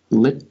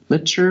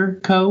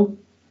 Litcher Co.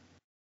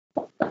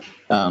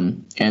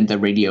 And the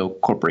Radio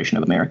Corporation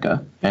of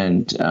America,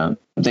 and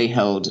they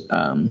held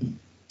kind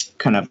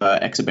of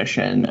an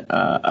exhibition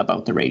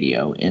about the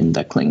radio in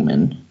the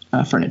Klingman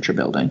Furniture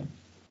Building,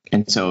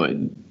 and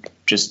so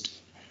just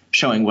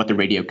showing what the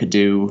radio could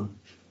do,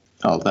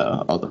 all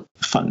the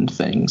fun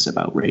things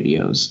about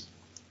radios.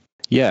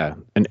 Yeah,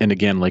 and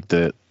again, like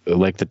the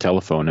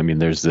telephone. I mean,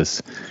 there's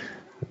this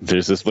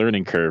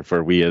learning curve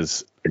where we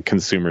as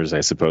consumers,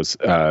 I suppose,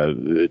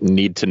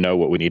 need to know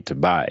what we need to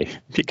buy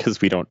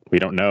because we don't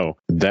know.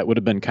 That would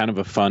have been kind of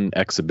a fun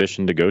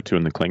exhibition to go to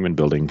in the Klingman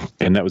Building,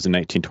 and that was in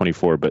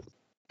 1924. But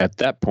at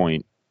that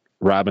point,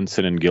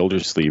 Robinson and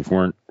Gildersleeve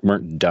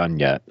weren't done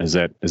yet. Is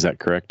that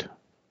correct?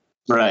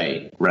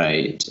 Right.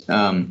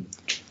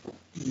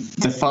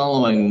 The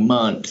following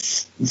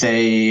month,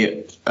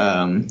 they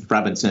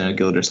Robinson and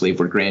Gildersleeve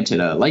were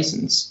granted a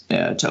license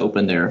to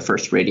open their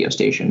first radio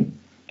station.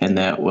 And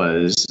that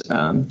was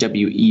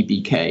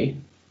WEBK,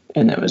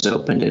 and that was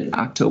opened in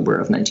October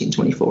of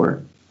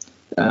 1924.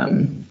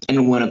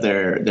 And one of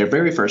their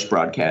very first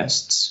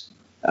broadcasts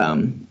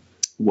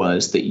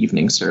was the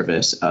evening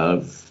service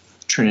of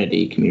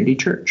Trinity Community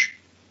Church,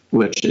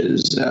 which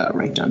is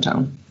right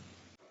downtown.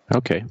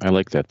 Okay, I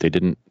like that. They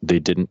didn't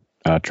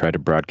try to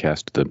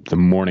broadcast the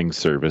morning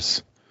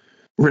service.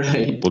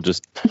 Right. We'll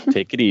just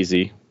take it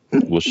easy.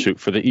 We'll shoot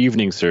for the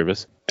evening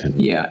service. And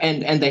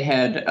they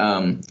had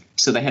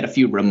so they had a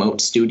few remote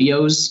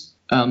studios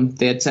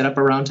they had set up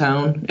around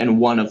town, and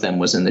one of them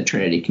was in the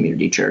Trinity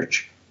Community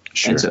Church.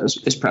 Sure. And so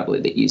it's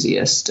probably the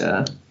easiest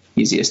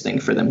thing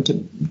for them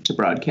to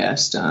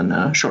broadcast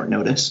on short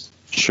notice.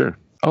 Sure.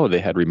 Oh, they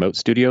had remote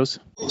studios?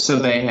 So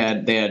they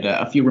had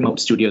a few remote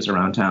studios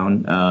around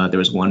town. There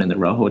was one in the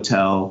Row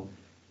Hotel,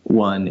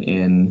 one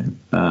in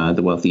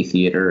the Wealthy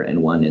Theater,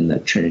 and one in the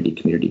Trinity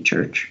Community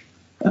Church.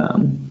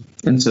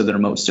 And so the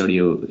remote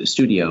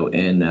studio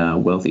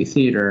in Wealthy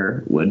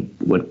Theater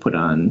would put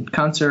on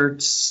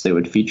concerts. They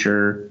would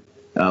feature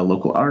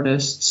local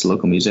artists,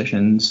 local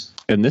musicians.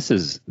 And this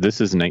is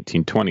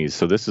 1920s,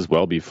 so this is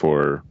well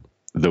before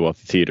the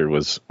Wealthy Theater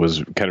was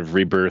kind of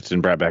rebirthed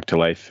and brought back to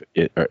life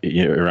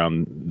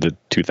around the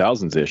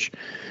 2000s-ish.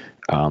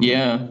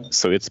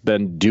 So it's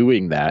been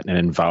doing that and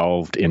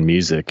involved in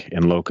music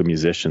and local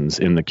musicians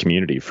in the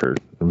community for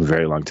a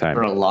very long time.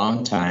 For a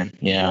long time,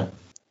 yeah.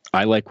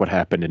 I like what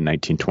happened in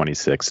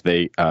 1926.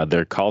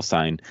 Their call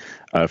sign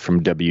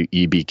from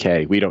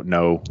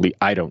WEBK.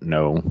 I don't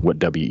know what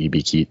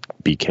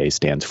WEBK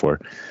stands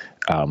for,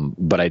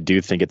 but I do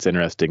think it's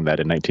interesting that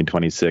in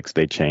 1926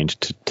 they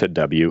changed to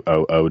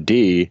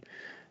WOOD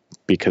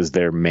because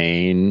their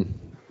main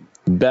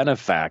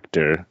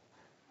benefactor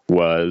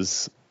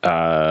was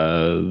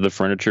the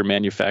Furniture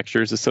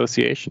Manufacturers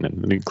Association,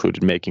 and it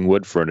included making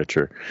wood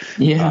furniture.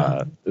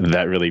 Yeah,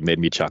 that really made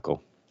me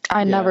chuckle.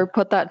 I never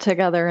put that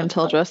together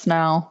until just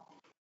now.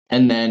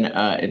 And then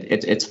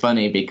it's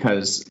funny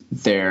because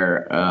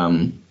their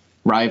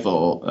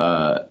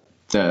rival,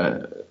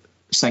 the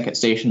second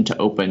station to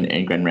open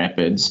in Grand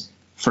Rapids,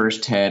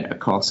 first had a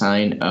call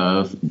sign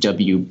of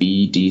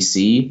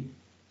WBDC,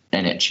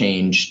 and it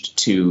changed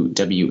to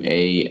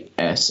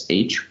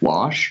WASH,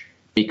 Wash,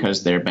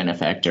 because their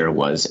benefactor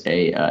was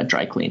a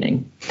dry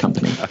cleaning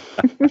company.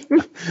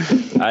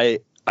 I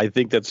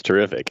think that's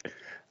terrific.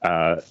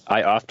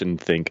 I often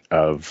think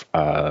of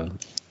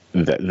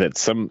that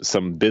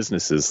some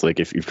businesses, like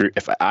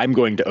if I'm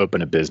going to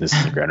open a business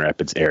in the Grand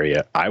Rapids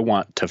area, I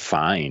want to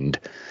find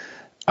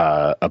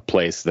a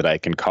place that I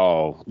can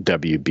call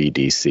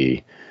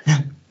WBDC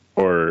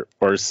or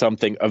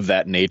something of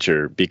that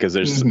nature, because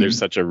there's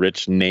such a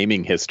rich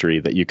naming history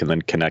that you can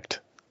then connect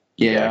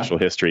the actual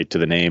history to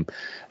the name.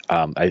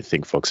 I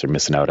think folks are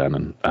missing out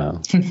on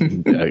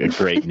a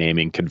great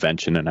naming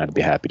convention, and I'd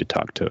be happy to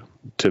talk to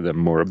them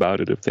more about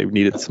it if they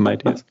needed some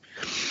ideas.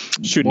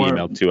 Shoot an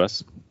email to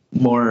us.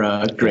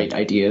 More great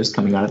ideas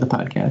coming out of the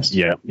podcast.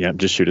 Yeah.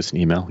 Just shoot us an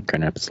email,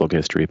 Grand Rapids Local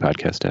History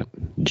Podcast at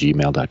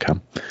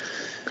gmail.com.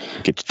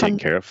 Get you taken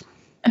care of.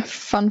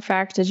 Fun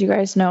fact, did you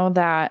guys know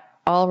that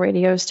all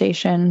radio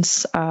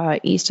stations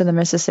east of the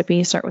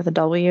Mississippi start with a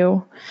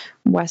W,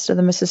 west of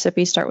the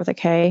Mississippi start with a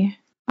K?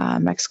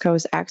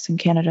 Mexico's X and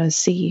Canada's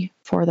C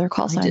for their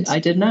call signs. I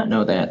did not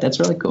know that. That's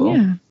really cool.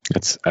 Yeah.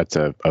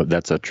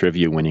 That's a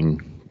trivia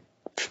winning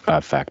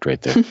fact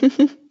right there.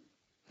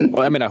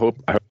 Well, I mean, I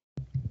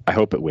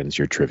hope it wins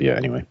your trivia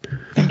anyway.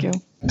 Thank you.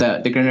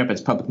 The Grand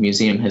Rapids Public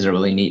Museum has a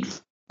really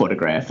neat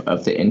photograph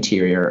of the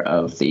interior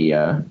of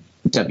the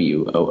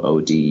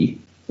WOOD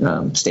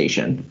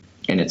station,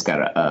 and it's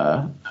got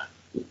a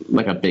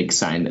big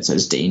sign that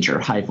says "Danger,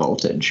 High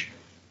Voltage."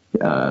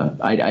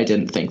 I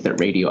didn't think that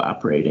radio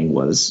operating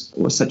was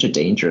such a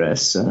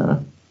dangerous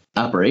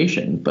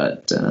operation,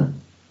 but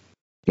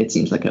it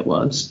seems like it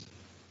was.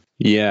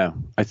 Yeah,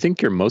 I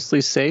think you're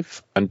mostly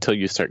safe until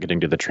you start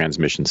getting to the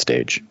transmission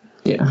stage.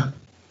 Yeah.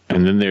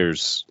 And then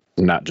there's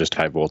not just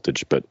high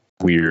voltage, but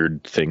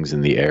weird things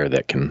in the air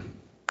that can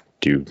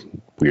do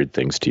weird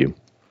things to you.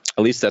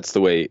 At least that's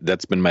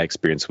been my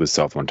experience with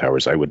cell phone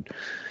towers.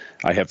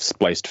 I have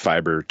spliced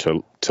fiber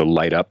to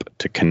light up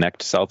to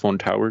connect cell phone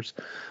towers.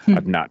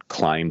 I've not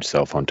climbed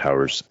cell phone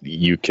towers.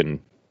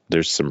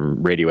 There's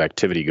some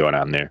radioactivity going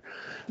on there,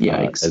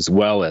 as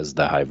well as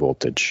the high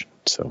voltage.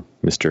 So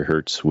Mr.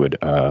 Hertz would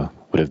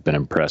have been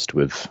impressed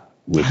with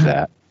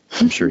that.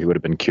 I'm sure he would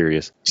have been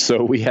curious.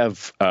 So we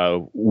have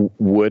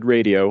wood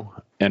radio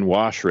and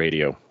wash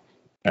radio,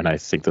 and I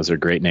think those are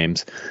great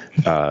names.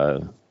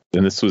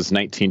 And this was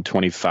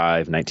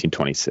 1925,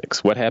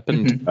 1926. What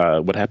happened?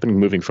 What happened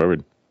moving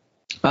forward?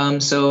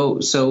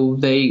 So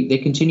they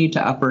continued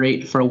to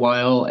operate for a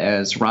while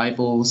as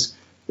rivals.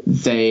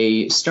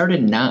 They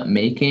started not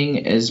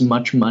making as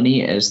much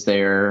money as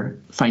their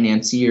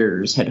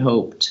financiers had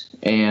hoped.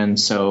 And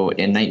so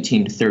in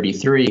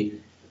 1933,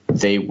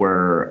 they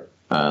were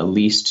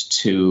leased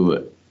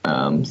to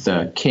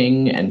the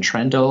King and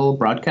Trendle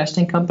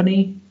Broadcasting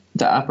Company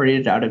that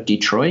operated out of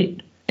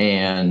Detroit.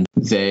 And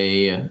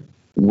they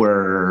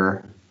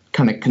were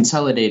kind of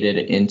consolidated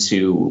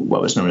into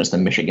what was known as the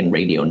Michigan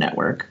Radio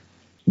Network,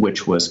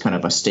 which was kind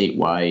of a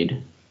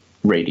statewide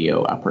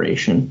radio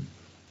operation.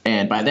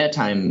 And by that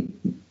time,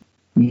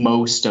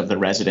 most of the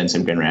residents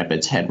in Grand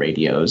Rapids had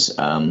radios.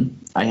 I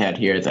had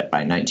here that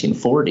by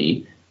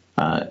 1940,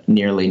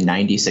 nearly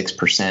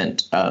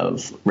 96%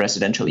 of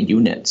residential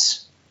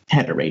units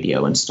had a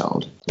radio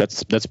installed.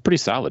 That's pretty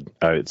solid.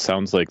 It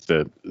sounds like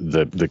the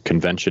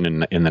convention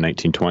in the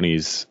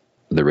 1920s,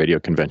 the radio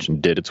convention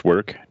did its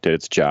work, did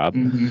its job.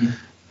 Mm-hmm.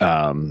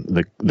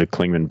 The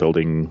Klingman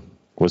building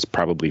was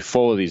probably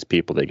full of these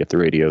people. They get the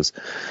radios.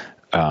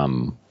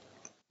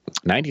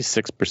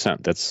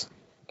 96%.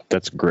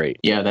 That's great.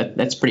 Yeah,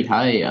 that's pretty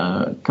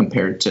high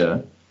compared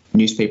to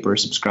newspaper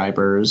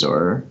subscribers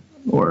or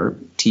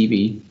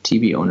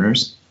TV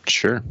owners.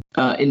 Sure.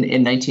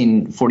 In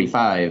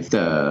 1945,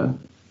 the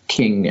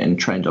King and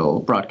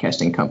Trendle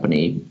Broadcasting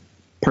Company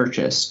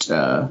purchased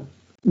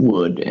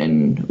wood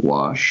and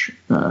wash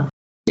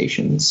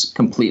stations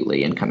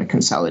completely and kind of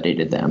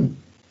consolidated them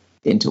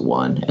into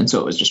one, and so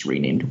it was just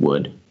renamed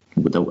Wood.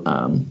 With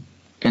the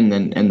and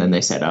then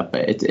they set up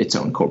its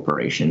own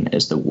corporation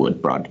as the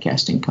Wood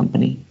Broadcasting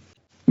Company.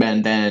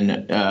 And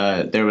then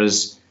there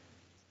was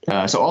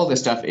so all this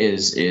stuff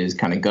is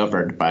kind of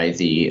governed by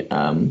the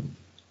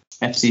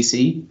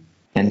FCC,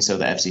 and so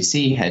the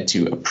FCC had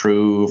to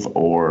approve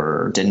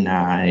or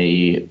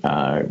deny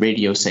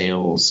radio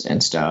sales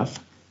and stuff.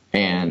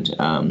 And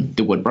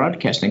the Wood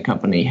Broadcasting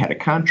Company had a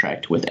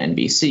contract with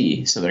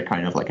NBC, so they're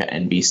kind of like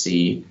an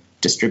NBC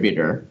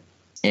distributor.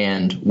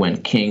 And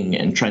when King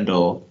and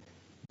Trendle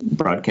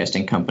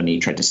Broadcasting Company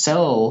tried to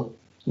sell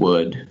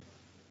Wood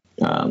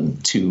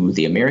to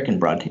the American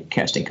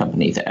Broadcasting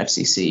Company, the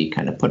FCC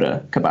kind of put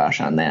a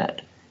kibosh on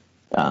that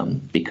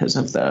because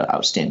of the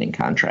outstanding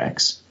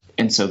contracts.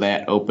 And so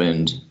that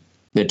opened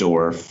the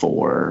door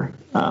for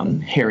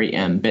Harry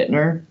M.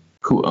 Bittner,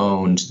 who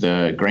owned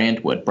the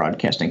Grand Wood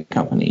Broadcasting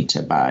Company,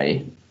 to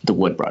buy the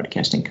Wood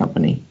Broadcasting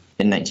Company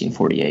in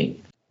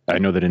 1948. I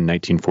know that in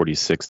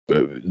 1946,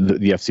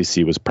 the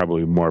FCC was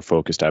probably more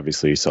focused.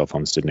 Obviously, cell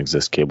phones didn't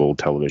exist. Cable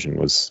television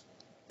was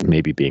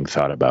maybe being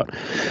thought about.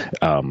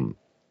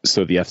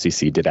 So the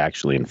FCC did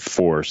actually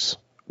enforce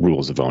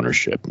rules of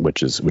ownership,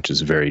 which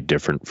is very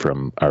different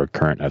from our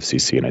current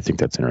FCC, and I think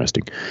that's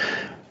interesting.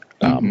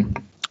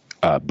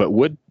 But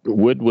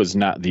Wood was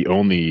not the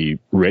only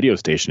radio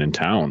station in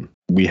town.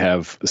 We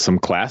have some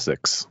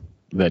classics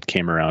that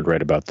came around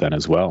right about then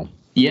as well.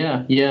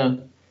 Yeah.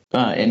 In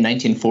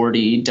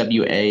 1940,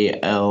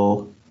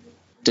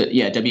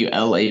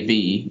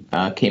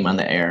 WLAV came on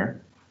the air.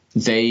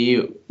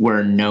 They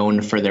were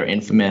known for their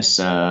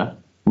infamous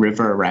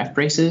river raft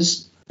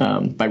races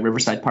by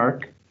Riverside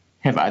Park.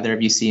 Have either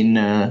of you seen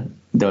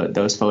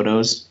those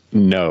photos?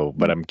 No,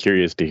 but I'm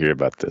curious to hear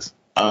about this.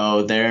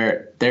 Oh,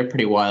 they're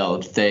pretty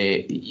wild.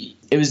 It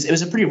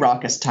was a pretty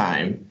raucous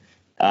time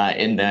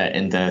in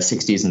the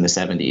 60s and the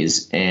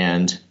 70s,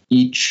 and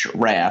each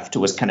raft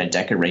was kind of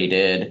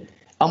decorated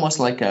almost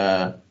like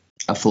a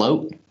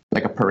float,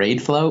 like a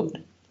parade float,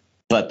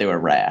 but they were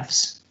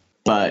rafts.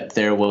 But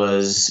it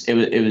was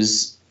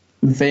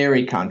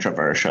very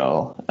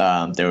controversial.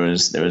 There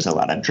was a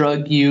lot of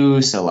drug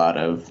use, a lot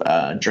of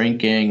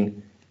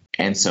drinking,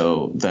 and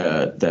so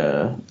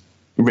the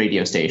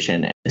radio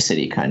station, and the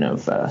city kind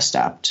of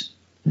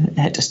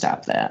had to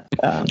stop that.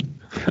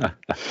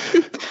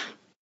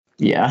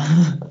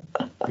 Yeah.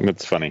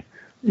 That's funny.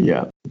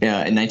 Yeah.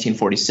 In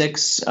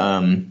 1946,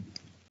 the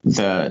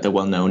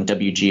well-known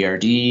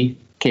WGRD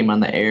came on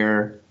the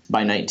air.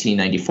 By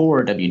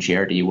 1994,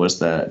 WGRD was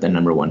the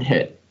number one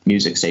hit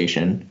music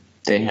station.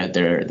 They had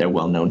their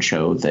well-known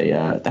show,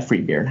 the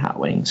Free Beer and Hot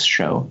Wings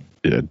show.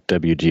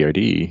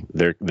 WGRD,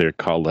 their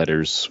call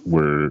letters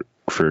were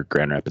for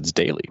Grand Rapids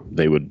Daily.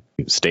 They would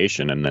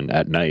station, and then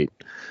at night,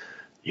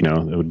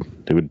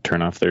 they would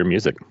turn off their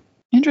music.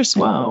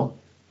 Interesting. Wow.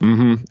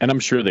 Mm-hmm. And I'm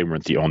sure they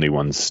weren't the only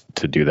ones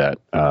to do that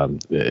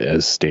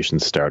as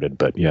stations started.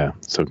 But yeah,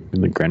 so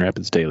the Grand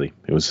Rapids Daily.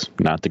 It was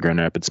not the Grand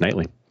Rapids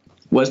Nightly.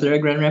 Was there a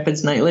Grand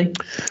Rapids Nightly?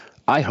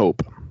 I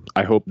hope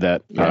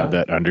that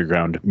that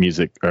underground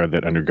music or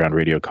that underground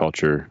radio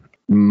culture.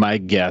 My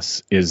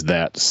guess is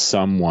that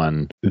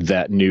someone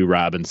that knew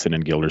Robinson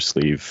and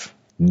Gildersleeve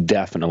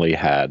definitely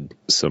had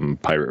some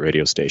pirate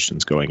radio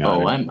stations going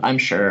on. Oh, I'm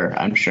sure.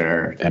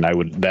 And I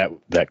would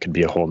that could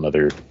be a whole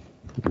nother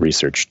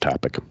research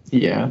topic.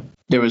 Yeah,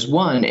 there was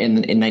one in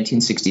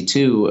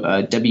 1962.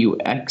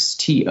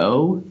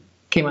 WXTO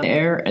came on the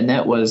air, and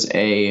that was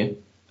a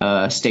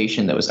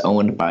station that was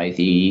owned by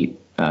the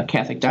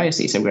Catholic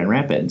Diocese of Grand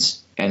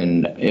Rapids,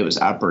 and it was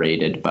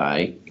operated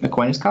by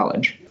Aquinas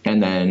College.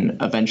 And then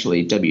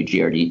eventually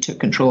WGRD took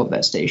control of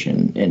that station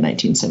in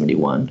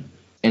 1971.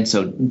 And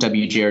so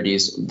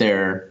WGRD's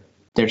their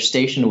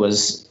station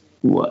was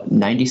what,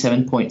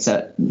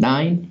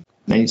 97.9?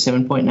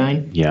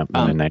 97.9? Yeah,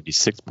 and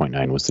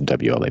 96.9 was the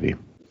WLAV.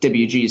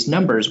 WG's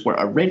numbers were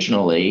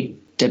originally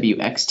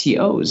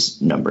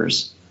WXTO's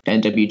numbers,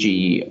 and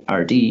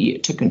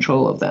WGRD took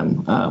control of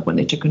them when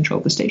they took control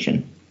of the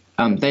station.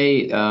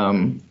 They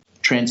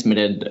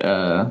transmitted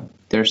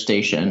their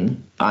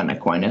station on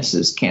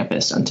Aquinas'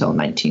 campus until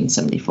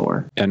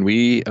 1974. And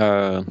we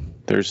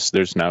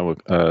there's now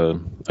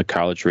a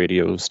college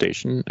radio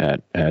station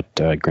at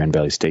Grand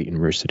Valley State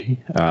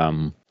University.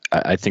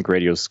 I think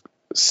radio's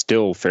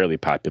still fairly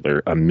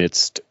popular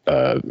amidst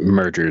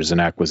mergers and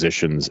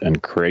acquisitions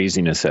and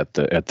craziness at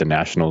the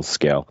national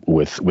scale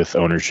with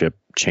ownership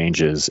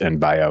changes and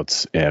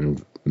buyouts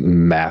and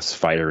mass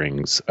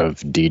firings of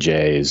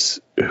DJs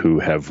who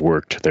have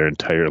worked their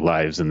entire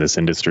lives in this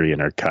industry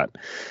and are cut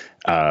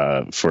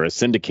for a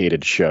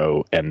syndicated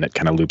show. And that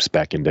kind of loops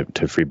back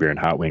into Free Beer and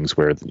Hot Wings,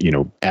 where,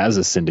 as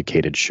a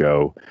syndicated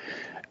show,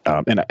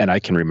 and I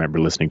can remember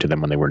listening to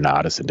them when they were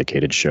not a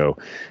syndicated show,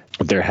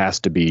 there has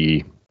to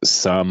be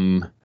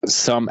some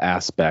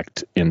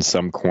aspect in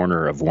some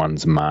corner of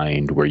one's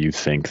mind where you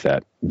think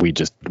that we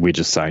just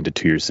signed a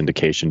 2-year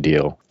syndication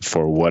deal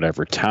for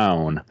whatever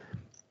town,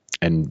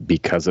 and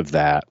because of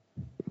that,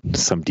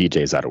 some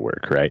DJ's out of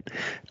work, right?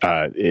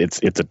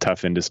 It's a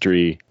tough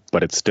industry,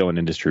 but it's still an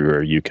industry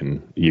where you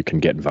can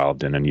get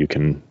involved in and you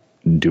can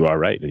do all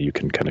right, and you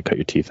can kind of cut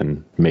your teeth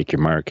and make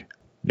your mark.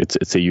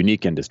 It's a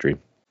unique industry.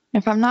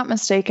 If I'm not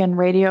mistaken,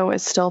 radio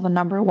is still the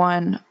number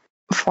one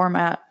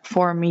format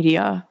for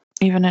media,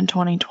 even in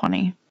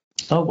 2020.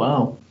 Oh,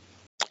 wow.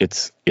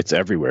 It's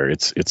everywhere.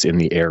 It's in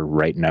the air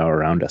right now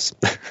around us.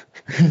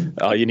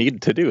 All you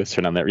need to do is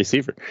turn on that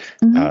receiver.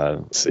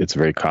 Mm-hmm. It's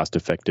very cost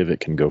effective. It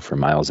can go for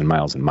miles and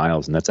miles and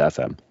miles, and that's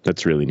FM.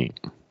 That's really neat.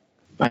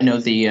 I know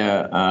they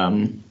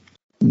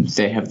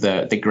have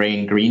the Gray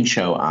and Green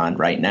show on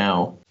right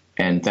now,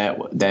 and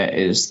that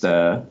is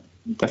the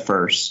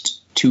first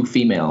 2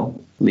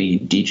 female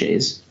lead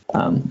DJs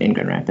in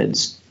Grand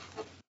Rapids.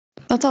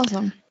 That's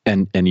awesome.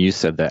 And you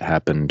said that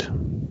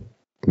happened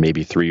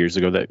maybe 3 years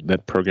ago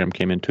that program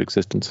came into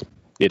existence.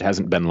 It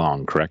hasn't been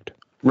long, correct?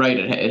 Right.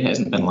 It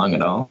hasn't been long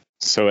at all.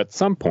 So at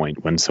some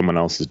point when someone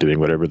else is doing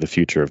whatever the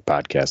future of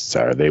podcasts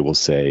are, they will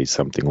say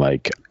something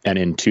like, and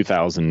in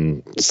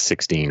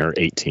 2016 or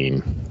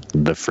 18,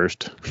 the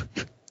first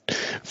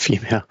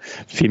female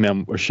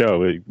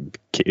show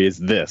is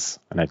this.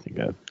 And I think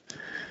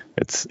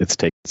it's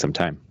taken some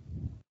time.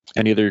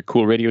 Any other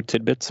cool radio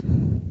tidbits?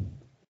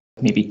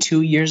 Maybe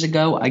 2 years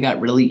ago, I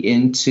got really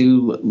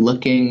into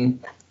looking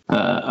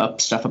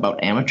up stuff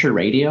about amateur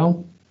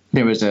radio.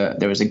 There was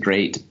a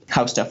great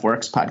How Stuff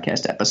Works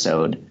podcast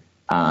episode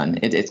on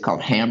it. It's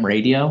called Ham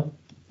Radio.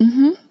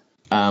 Mm-hmm.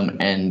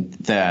 And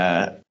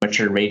the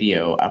amateur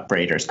radio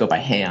operators go by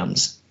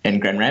hams.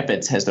 And Grand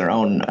Rapids has their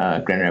own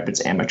Grand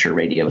Rapids Amateur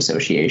Radio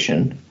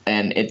Association.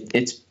 And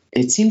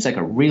it seems like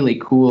a really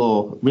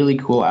cool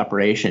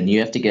operation. You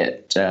have to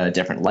get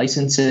different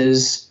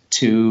licenses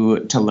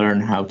to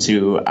learn how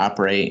to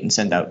operate and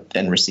send out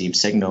and receive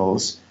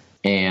signals.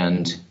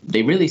 And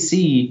they really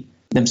see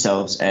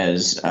themselves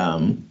as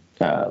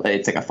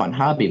it's like a fun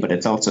hobby, but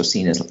it's also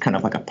seen as kind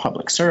of like a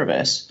public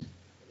service,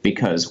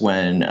 because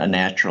when a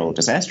natural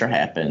disaster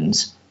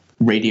happens,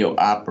 radio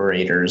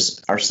operators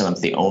are some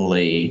of the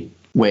only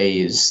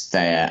ways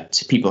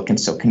that people can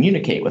still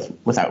communicate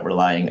without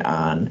relying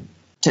on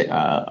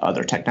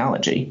other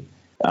technology.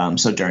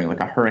 So during like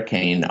a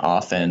hurricane,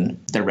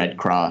 often the Red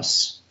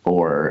Cross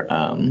or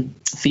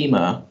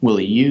FEMA will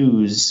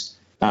use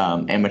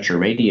amateur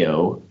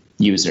radio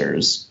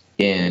users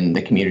in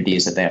the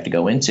communities that they have to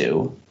go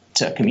into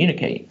to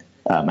communicate.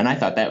 And I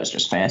thought that was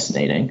just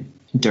fascinating.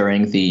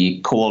 During the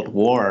Cold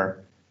War,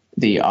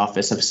 the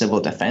Office of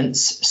Civil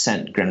Defense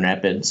sent Grand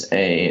Rapids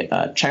a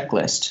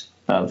checklist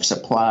of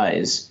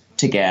supplies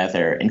to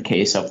gather in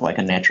case of like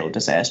a natural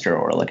disaster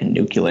or like a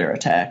nuclear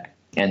attack.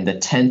 And the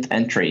 10th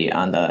entry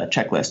on the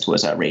checklist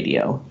was a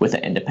radio with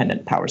an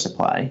independent power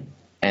supply.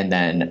 And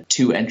then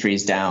 2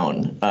 entries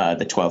down,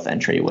 the 12th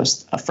entry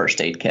was a first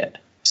aid kit.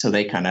 So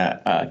they kind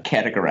of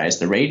categorized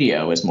the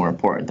radio as more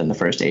important than the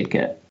first aid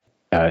kit.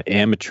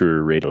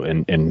 Amateur radio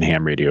and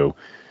ham radio,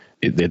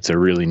 it's a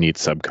really neat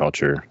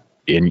subculture.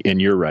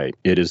 And you're right,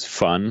 it is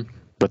fun,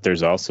 but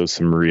there's also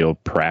some real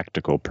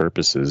practical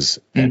purposes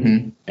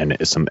and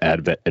some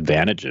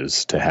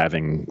advantages to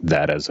having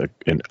that as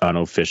an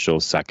unofficial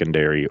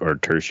secondary or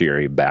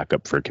tertiary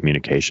backup for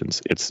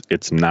communications.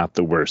 It's not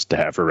the worst to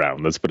have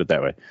around. Let's put it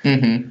that way.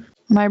 Mm-hmm.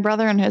 My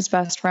brother and his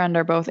best friend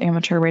are both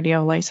amateur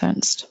radio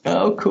licensed.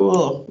 Oh,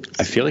 cool.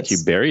 I feel like you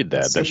buried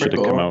that. That should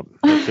have come out.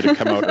 That should have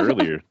come out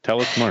earlier.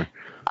 Tell us more.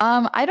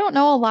 I don't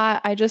know a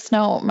lot. I just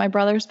know my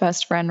brother's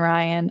best friend,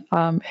 Ryan,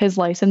 his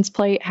license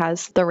plate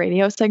has the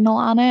radio signal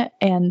on it,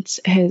 and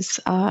his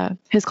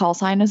call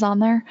sign is on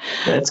there.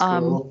 That's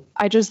cool.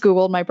 I just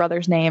Googled my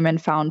brother's name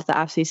and found the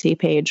FCC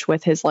page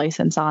with his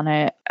license on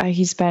it.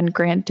 He's been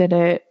granted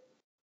it.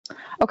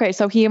 Okay,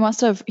 so he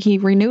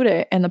renewed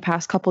it in the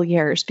past couple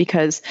years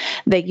because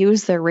they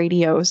use their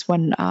radios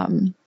when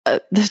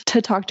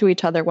to talk to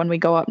each other when we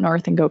go up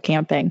north and go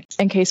camping.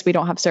 In case we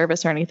don't have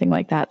service or anything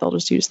like that, they'll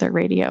just use their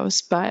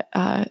radios. But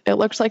it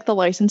looks like the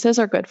licenses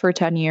are good for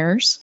 10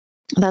 years.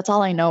 That's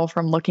all I know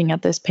from looking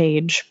at this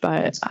page.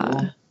 But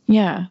cool.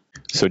 Yeah.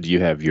 So do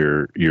you have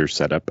your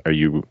setup? Are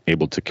you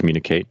able to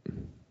communicate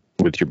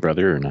with your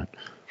brother or not?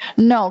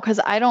 No, because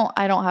I don't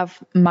have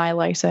my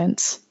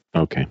license.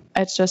 Okay.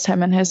 It's just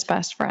him and his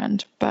best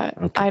friend. But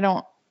okay. I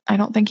don't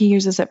think he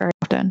uses it very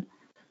often.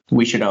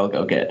 We should all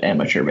go get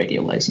amateur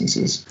radio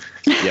licenses.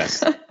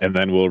 Yes, and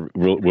then we'll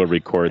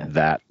record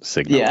that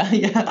signal.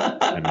 Yeah.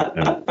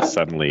 And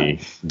suddenly,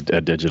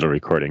 a digital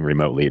recording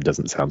remotely, it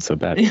doesn't sound so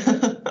bad.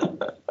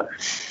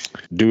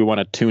 Do we want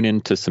to tune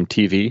into some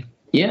TV?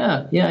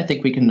 Yeah. I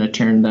think we can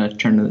turn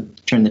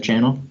the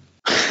channel.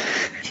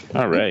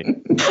 All right,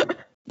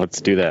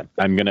 let's do that.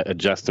 I'm gonna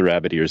adjust the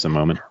rabbit ears a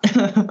moment.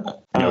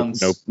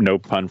 No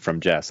pun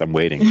from Jess. I'm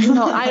waiting.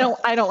 No,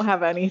 I don't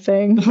have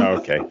anything.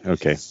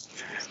 Okay.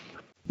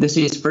 The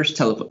city's first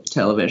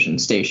television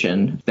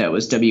station, that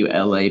was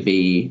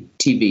WLAV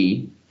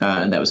TV,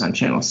 and that was on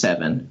Channel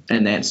 7.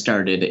 And that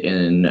started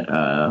in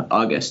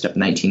August of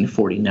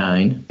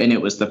 1949. And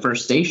it was the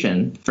first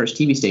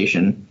TV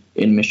station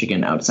in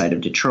Michigan outside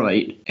of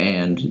Detroit,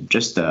 and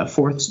just the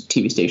 4th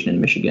TV station in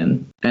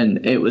Michigan.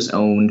 And it was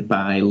owned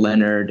by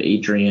Leonard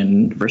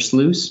Adrian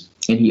Versluis,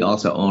 and he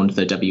also owned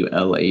the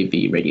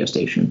WLAV radio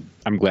station.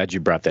 I'm glad you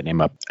brought that name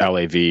up.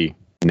 LAV,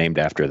 named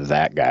after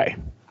that guy.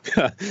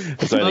 So I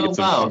think it's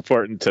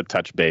important to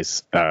touch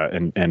base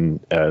and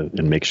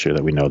make sure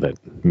that we know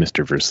that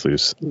Mr.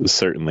 Versluis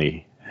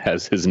certainly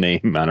has his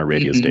name on a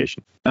radio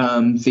station.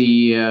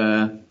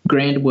 The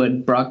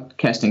Grandwood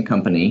Broadcasting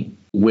Company,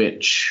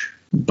 which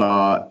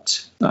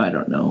bought, I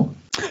don't know.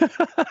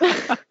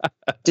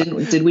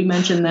 Did we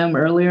mention them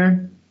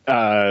earlier?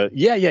 Yeah.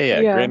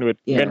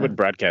 Grandwood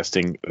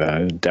Broadcasting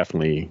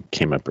definitely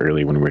came up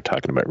early when we were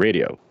talking about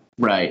radio.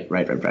 Right.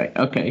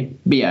 Okay.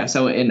 But yeah,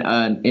 so in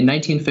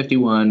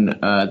 1951,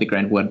 the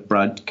Grandwood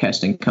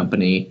Broadcasting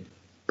Company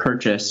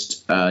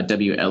purchased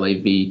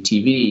WLAV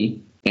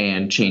TV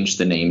and changed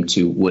the name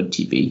to Wood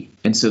TV.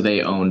 And so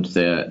they owned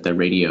the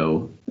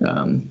radio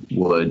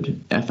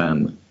Wood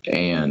FM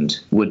and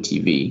Wood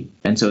TV.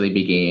 And so they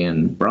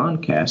began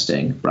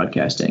broadcasting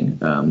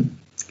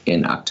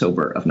in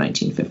October of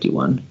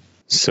 1951.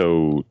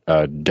 So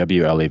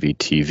WLAV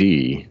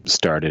TV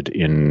started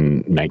in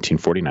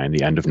 1949,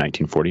 the end of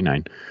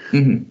 1949.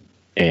 Mm-hmm.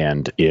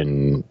 And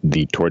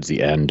towards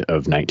the end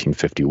of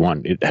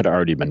 1951, it had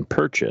already been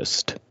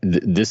purchased.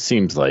 This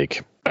seems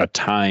like a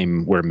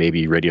time where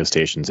maybe radio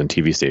stations and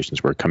TV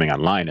stations were coming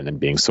online and then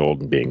being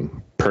sold and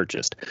being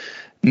purchased.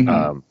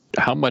 Mm-hmm.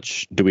 How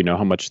much do we know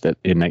how much that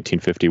in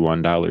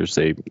 1951 dollars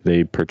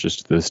they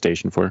purchased the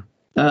station for?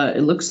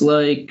 It looks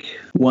like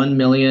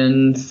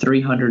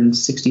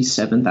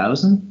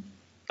 $1,367,000.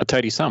 A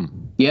tidy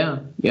sum. Yeah.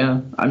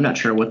 I'm not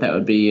sure what that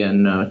would be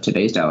in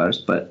today's dollars,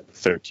 but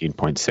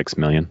 $13.6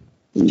 million.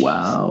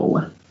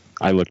 Wow.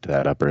 I looked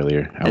that up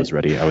earlier. I was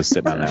ready. I was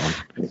sitting on that one.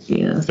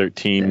 Yeah.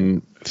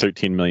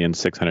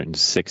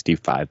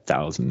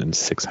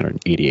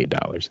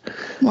 $13,665,688.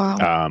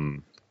 Wow.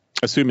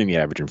 Assuming the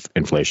average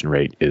inflation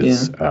rate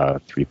is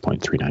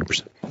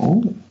 3.39%.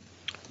 Oh.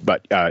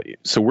 But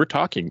so we're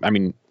talking. I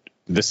mean,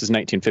 this is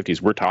 1950s.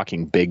 We're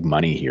talking big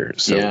money here.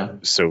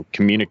 So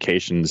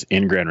communications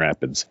in Grand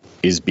Rapids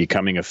is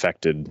becoming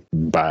affected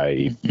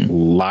by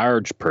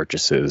large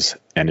purchases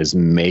and is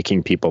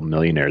making people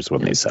millionaires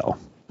when they sell.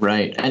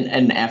 Right.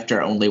 And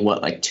after only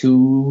like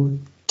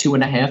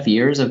 2.5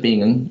 years of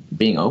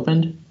being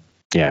opened?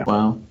 Yeah.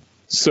 Wow.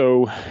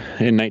 So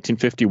in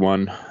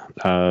 1951,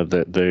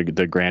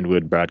 The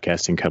Grandwood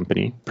Broadcasting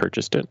Company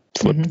purchased it,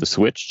 flipped the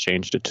switch,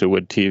 changed it to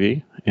Wood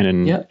TV, and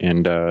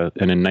in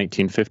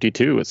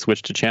 1952 it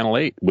switched to Channel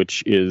 8,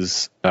 which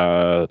is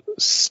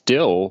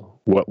still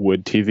what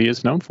Wood TV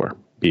is known for,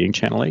 being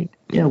Channel 8.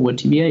 Yeah, Wood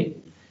TV 8.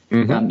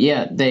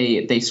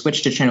 They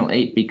switched to Channel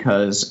 8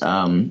 because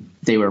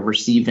they were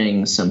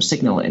receiving some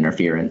signal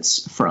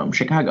interference from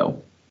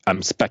Chicago.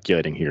 I'm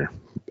speculating here,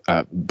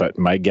 but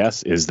my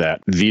guess is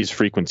that these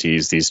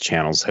frequencies, these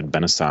channels had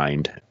been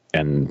assigned,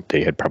 and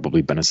they had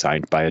probably been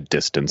assigned by a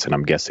distance, and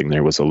I'm guessing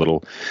there was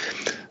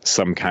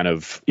some kind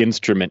of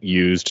instrument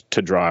used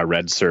to draw a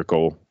red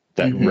circle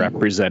that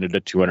represented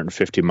a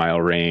 250-mile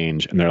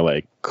range, and they're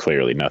like,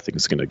 clearly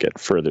nothing's going to get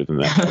further than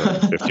that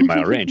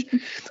 250-mile range.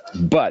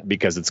 But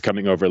because it's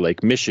coming over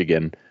Lake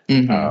Michigan,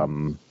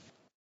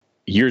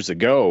 years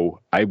ago,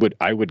 I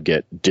would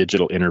get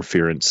digital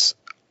interference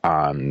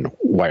on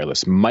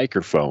wireless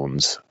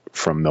microphones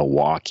from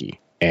Milwaukee,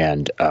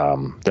 and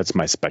that's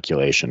my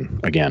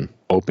speculation. Again,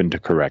 open to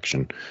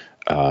correction.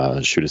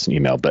 Shoot us an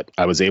email, but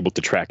I was able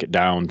to track it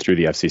down through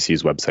the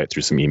FCC's website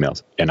through some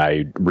emails, and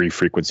I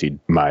refrequencied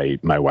my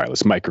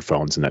wireless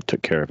microphones, and that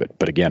took care of it.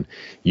 But again,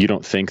 you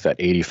don't think that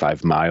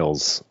 85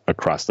 miles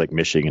across Lake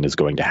Michigan is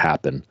going to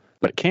happen,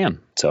 but it can.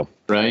 So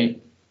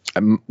right.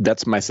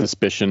 That's my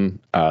suspicion.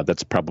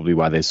 That's probably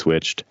why they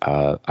switched.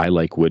 I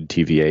like Wood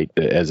TV 8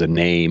 as a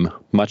name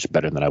much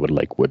better than I would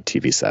like Wood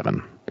TV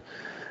 7.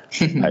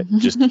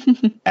 Just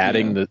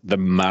adding the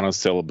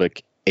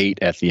monosyllabic 8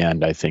 at the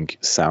end, I think,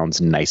 sounds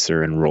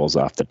nicer and rolls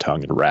off the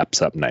tongue and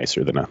wraps up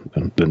nicer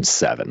than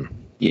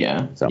 7.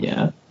 Yeah. So,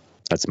 yeah.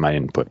 That's my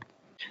input.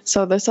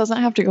 So this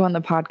doesn't have to go on the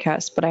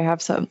podcast, but I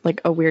have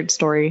a weird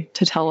story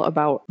to tell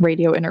about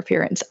radio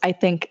interference. I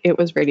think it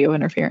was radio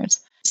interference.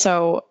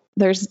 So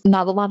there's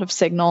not a lot of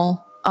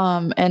signal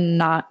and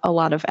not a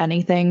lot of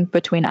anything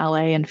between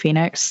LA and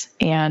Phoenix.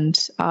 And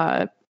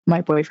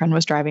my boyfriend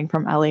was driving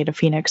from LA to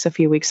Phoenix a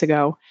few weeks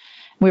ago.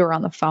 We were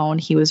on the phone.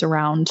 He was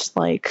around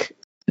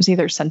it was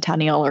either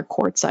Centennial or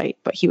Quartzsite,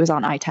 but he was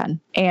on I-10.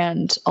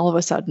 And all of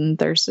a sudden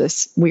there's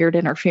this weird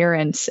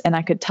interference, and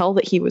I could tell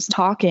that he was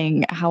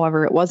talking.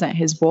 However, it wasn't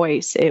his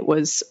voice. It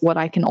was what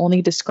I can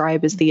only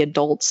describe as the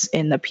adults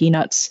in the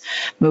Peanuts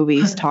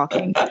movies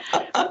talking.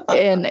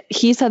 And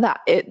he said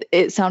that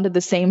it sounded the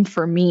same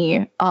for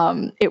me.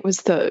 It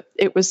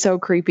was so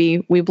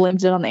creepy. We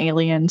blamed it on the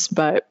aliens,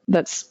 but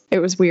it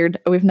was weird.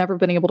 We've never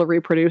been able to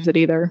reproduce it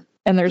either.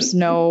 And there's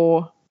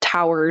no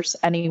towers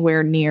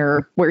anywhere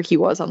near where he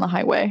was on the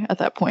highway at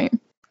that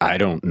point. I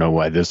don't know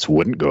why this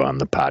wouldn't go on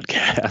the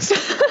podcast.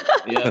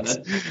 Yeah,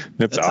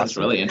 that's awesome. Sounds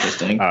really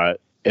interesting.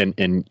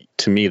 And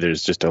to me,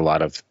 there's just a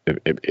lot of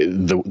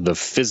the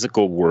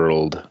physical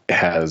world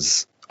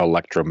has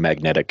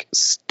electromagnetic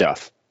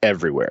stuff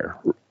everywhere,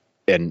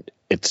 and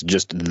it's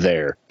just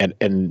there.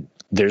 And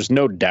there's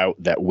no doubt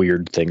that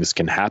weird things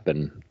can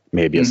happen.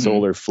 Maybe a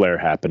solar flare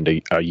happened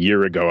a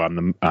year ago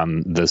on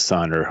the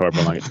sun, or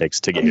however long it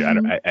takes to get here.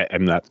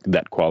 I'm not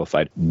that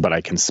qualified, but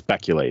I can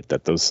speculate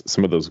that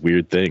some of those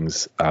weird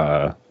things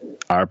are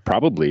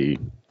probably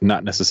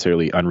not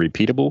necessarily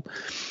unrepeatable,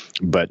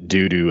 but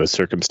due to a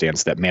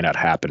circumstance that may not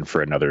happen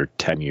for another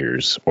 10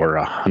 years or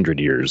 100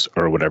 years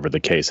or whatever the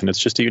case. And it's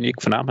just a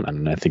unique phenomenon,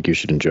 and I think you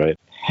should enjoy it.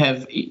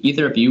 Have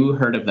either of you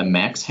heard of the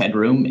Max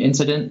Headroom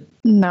incident?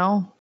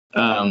 No.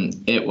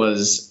 It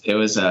was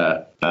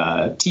a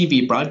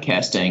TV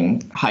broadcasting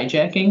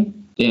hijacking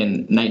in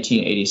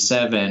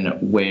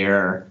 1987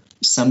 where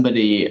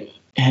somebody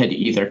had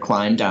either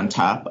climbed on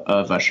top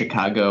of a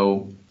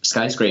Chicago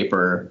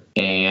skyscraper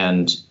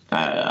and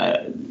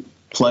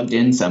plugged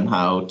in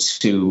somehow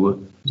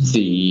to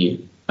the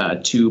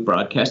two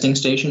broadcasting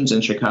stations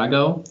in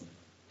Chicago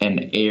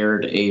and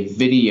aired a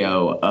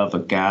video of a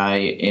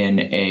guy in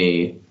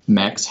a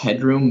Max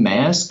Headroom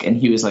mask, and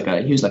he was like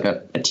a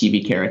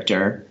TV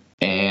character.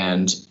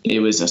 And it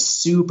was a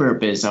super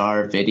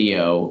bizarre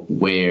video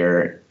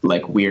where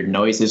weird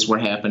noises were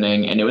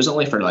happening, and it was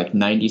only for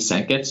 90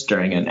 seconds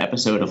during an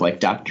episode of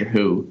Doctor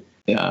Who.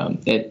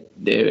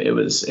 It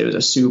was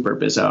a super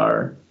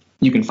bizarre.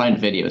 You can find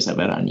videos of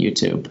it on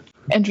YouTube.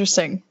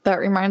 Interesting. That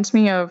reminds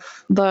me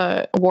of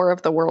the War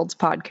of the Worlds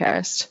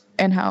podcast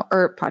and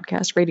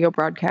radio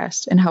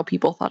broadcast, and how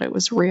people thought it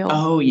was real.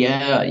 Oh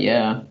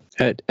yeah.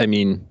 I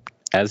mean,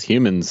 as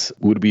humans,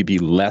 would we be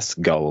less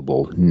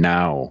gullible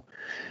now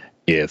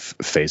if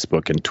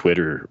Facebook and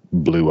Twitter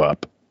blew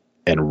up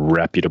and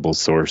reputable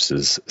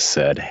sources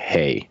said,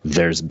 hey,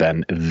 there's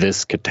been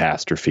this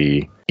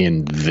catastrophe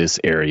in this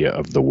area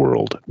of the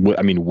world?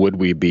 I mean, would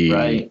we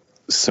be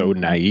so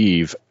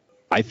naive?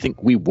 I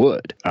think we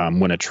would.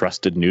 When a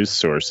trusted news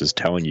source is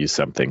telling you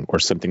something, or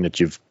something that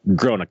you've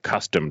grown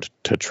accustomed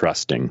to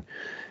trusting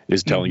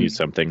is telling you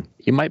something,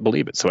 you might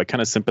believe it. So I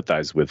kind of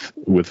sympathize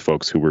with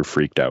folks who were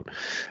freaked out.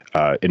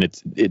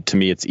 And to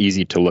me, it's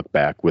easy to look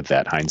back with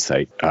that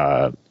hindsight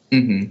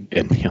and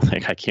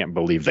I can't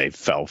believe they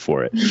fell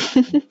for it.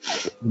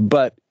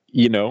 But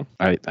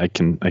I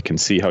can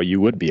see how you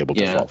would be able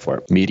to fall for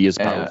it. Media is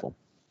powerful.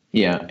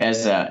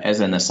 As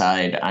an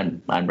aside,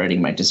 I'm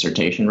writing my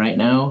dissertation right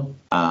now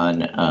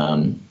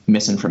on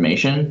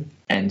misinformation.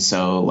 And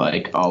so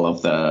like all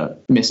of the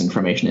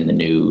misinformation in the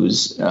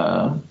news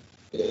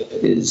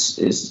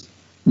is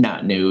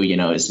not new,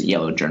 is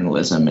yellow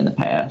journalism in the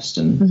past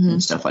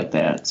and stuff like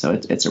that. So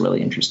it's a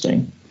really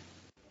interesting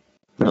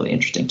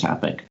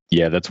topic.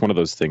 Yeah, that's one of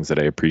those things that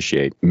I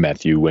appreciate,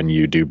 Matthew, when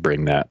you do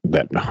bring that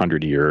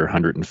 100-year,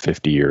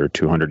 150-year,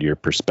 200-year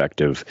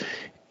perspective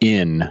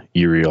in,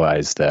 you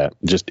realize that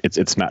just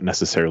it's not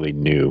necessarily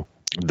new.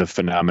 The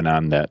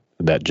phenomenon that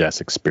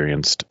Jess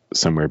experienced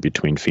somewhere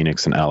between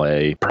Phoenix and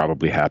LA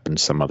probably happened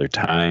some other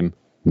time.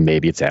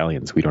 Maybe it's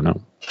aliens. We don't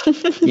know.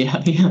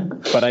 Yeah.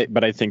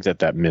 But I think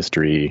that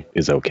mystery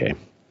is okay.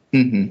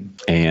 Mm-hmm.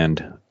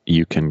 And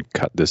you can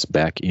cut this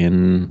back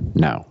in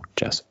now,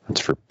 Jess. That's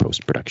for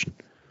post-production.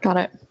 Got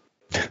it.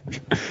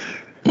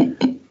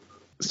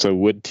 So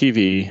Wood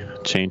TV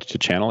changed to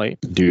Channel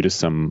 8 due to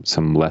some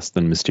less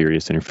than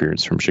mysterious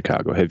interference from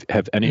Chicago.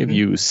 Have any of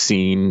you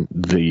seen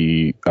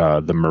the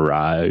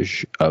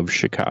mirage of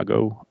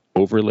Chicago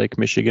over Lake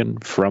Michigan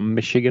from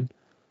Michigan?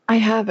 I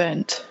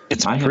haven't.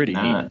 It's I have pretty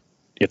not. neat.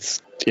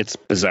 It's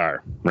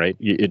bizarre, right?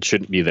 It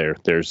shouldn't be there.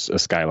 There's a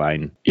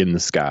skyline in the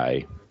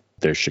sky.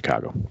 There's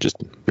Chicago. Just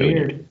really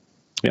Weird. neat.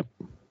 Yep.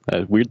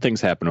 Weird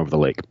things happen over the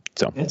lake.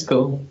 So That's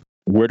cool.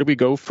 where do we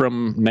go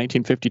from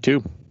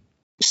 1952?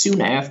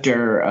 Soon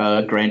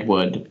after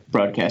Grandwood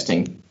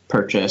Broadcasting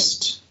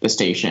purchased the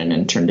station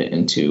and turned it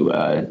into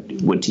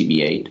Wood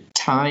TV 8,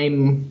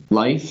 Time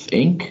Life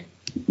Inc.,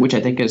 which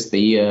I think is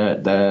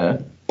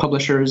the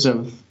publishers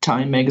of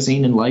Time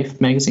Magazine and Life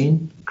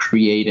Magazine,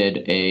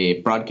 created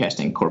a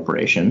broadcasting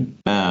corporation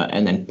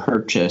and then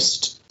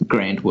purchased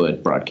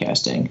Grandwood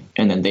Broadcasting.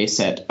 And then they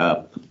set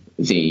up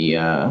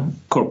the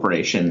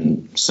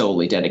corporation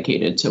solely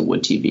dedicated to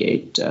Wood TV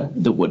 8,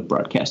 the Wood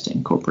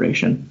Broadcasting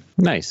Corporation.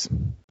 Nice.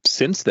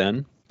 Since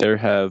then, there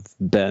have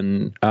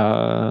been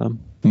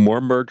more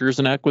mergers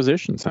and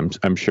acquisitions,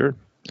 I'm sure.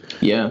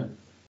 Yeah.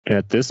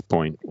 At this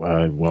point,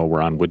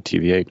 we're on Wood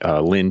TV 8.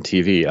 Lynn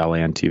TV,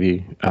 LAN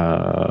TV,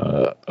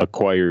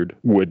 acquired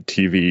Wood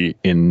TV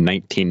in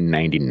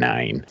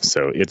 1999.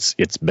 So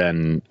it's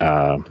been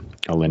a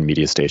Lynn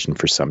media station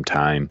for some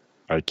time.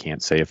 I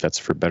can't say if that's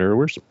for better or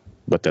worse,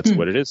 but that's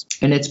what it is.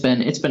 And it's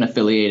been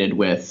affiliated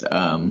with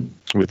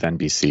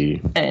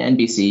NBC,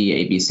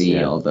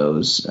 ABC, all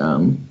those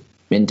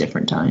in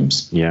different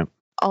times. Yeah.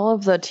 All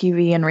of the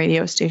TV and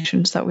radio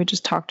stations that we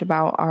just talked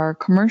about are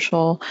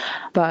commercial,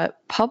 but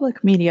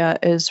public media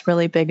is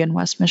really big in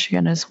West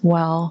Michigan as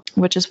well,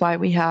 which is why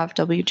we have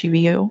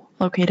WGVU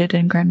located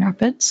in Grand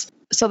Rapids.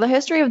 So the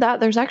history of that,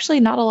 there's actually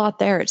not a lot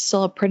there. It's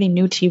still a pretty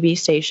new TV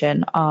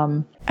station.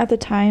 At the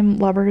time,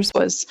 Lubbers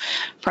was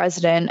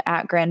president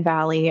at Grand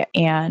Valley,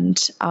 and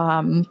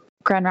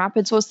Grand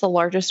Rapids was the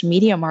largest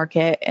media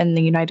market in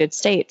the United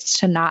States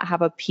to not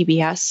have a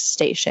PBS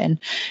station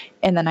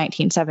in the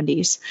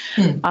 1970s.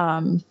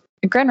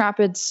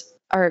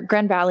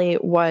 Grand Valley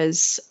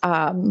was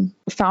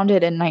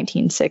founded in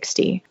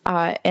 1960,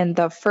 and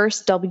the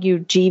first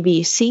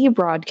WGVC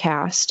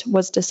broadcast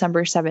was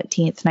December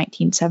 17th,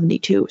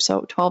 1972,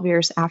 so 12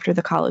 years after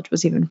the college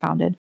was even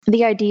founded.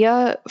 The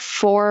idea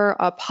for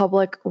a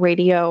public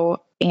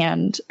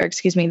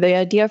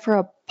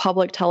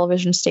public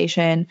television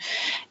station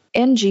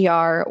in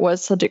GR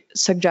was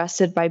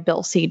suggested by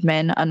Bill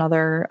Seidman,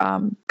 another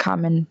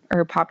common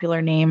or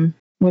popular name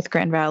with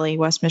Grand Valley,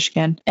 West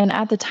Michigan. And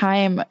at the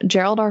time,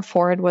 Gerald R.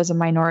 Ford was a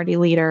minority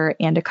leader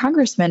and a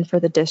congressman for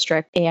the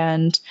district,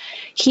 and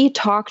he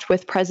talked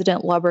with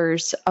President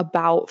Lubbers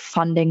about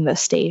funding the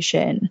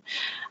station.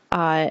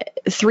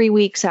 3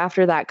 weeks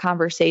after that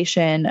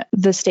conversation,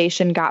 the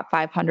station got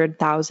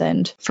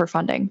 $500,000 for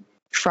funding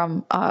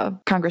from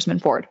Congressman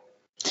Ford.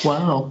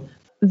 Wow.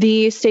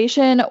 The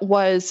station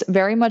was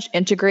very much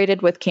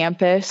integrated with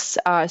campus,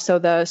 so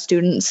the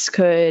students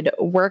could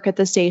work at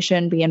the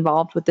station, be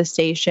involved with the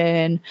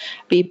station,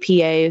 be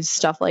PAs,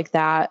 stuff like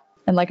that.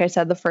 And like I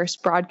said, the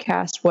first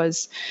broadcast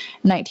was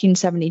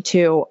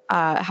 1972.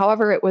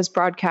 However, it was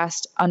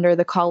broadcast under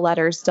the call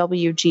letters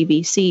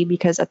WGVC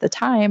because at the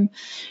time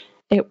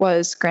it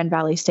was Grand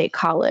Valley State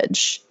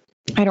College.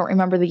 I don't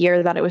remember the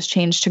year that it was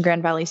changed to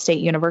Grand Valley State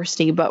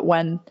University, but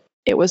when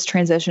it was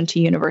transitioned to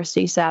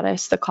university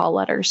status, the call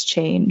letters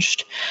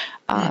changed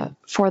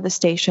for the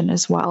station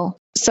as well.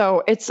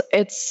 So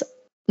it's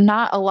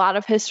not a lot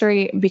of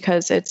history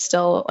because it's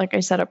still, like I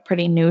said, a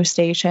pretty new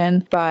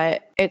station,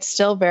 but it's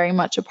still very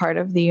much a part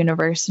of the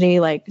university.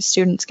 Like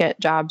students get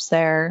jobs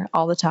there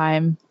all the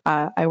time.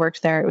 I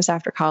worked there. It was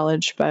after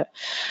college, but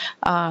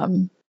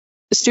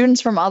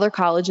students from other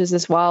colleges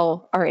as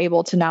well are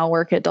able to now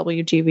work at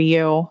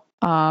WGVU.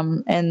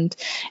 And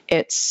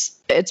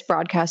it's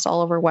broadcast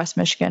all over West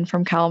Michigan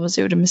from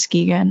Kalamazoo to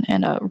Muskegon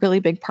and a really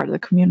big part of the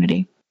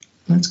community.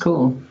 That's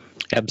cool.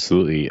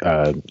 Absolutely.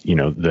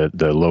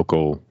 The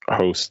local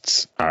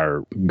hosts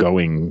are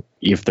going,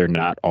 if they're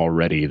not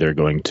already, they're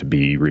going to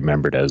be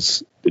remembered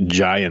as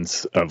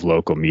giants of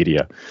local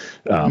media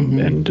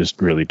and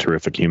just really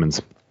terrific humans.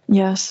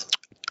 Yes.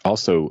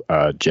 Also,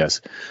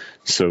 Jess,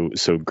 so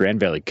Grand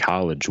Valley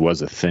College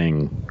was a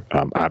thing,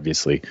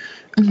 obviously,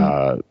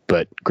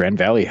 but Grand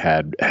Valley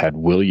had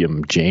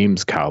William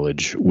James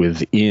College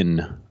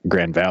within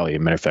Grand Valley. As a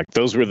matter of fact,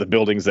 those were the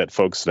buildings that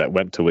folks that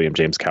went to William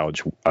James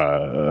College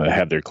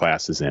had their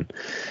classes in.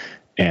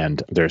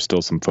 And there are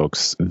still some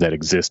folks that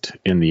exist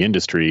in the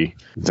industry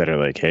that are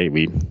like, hey,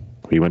 we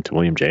went to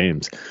William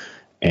James.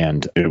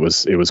 And it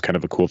was kind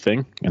of a cool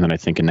thing. And then I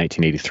think in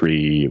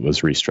 1983 it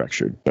was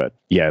restructured. But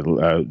yeah,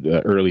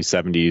 early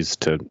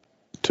 70s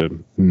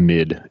to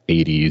mid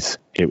 80s,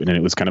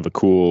 it was kind of a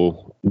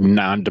cool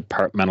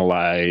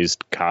non-departmentalized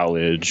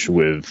college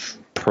with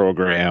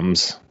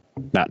programs,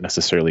 not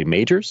necessarily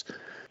majors.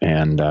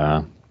 And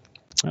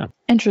yeah.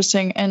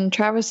 Interesting. And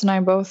Travis and I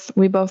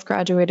both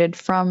graduated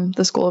from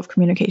the School of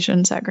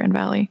Communications at Grand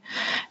Valley.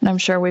 And I'm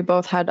sure we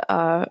both had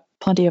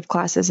plenty of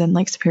classes in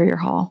Lake Superior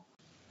Hall.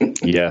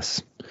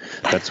 Yes,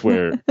 that's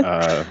where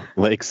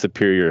Lake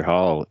Superior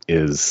Hall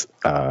is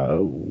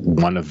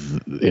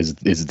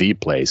is the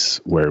place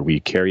where we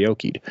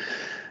karaoke'd.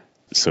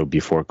 So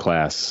before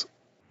class,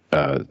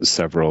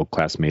 several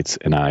classmates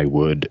and I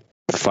would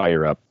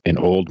fire up an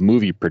old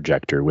movie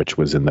projector, which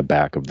was in the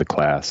back of the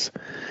class,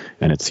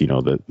 and it's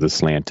the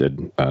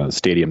slanted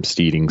stadium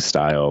seating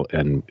style,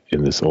 and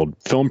in this old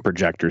film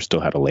projector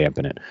still had a lamp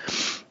in it,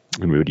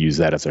 and we would use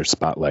that as our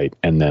spotlight,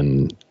 and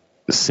then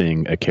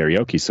sing a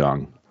karaoke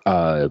song.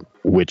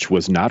 Which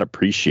was not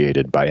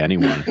appreciated by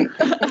anyone.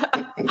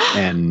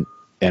 and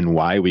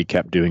why we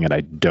kept doing it,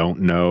 I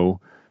don't know.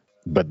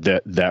 But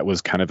that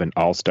was kind of an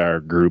all-star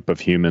group of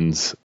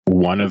humans.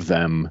 One of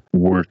them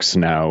works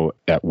now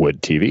at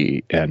Wood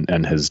TV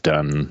and has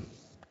done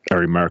a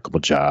remarkable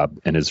job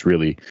and has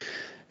really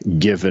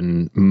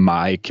given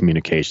my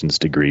communications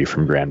degree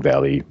from Grand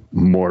Valley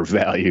more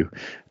value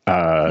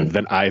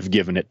than I've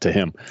given it to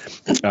him.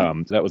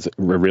 That was a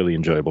really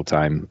enjoyable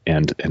time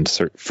and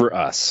for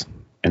us.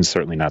 And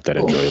certainly not that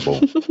enjoyable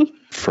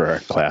for our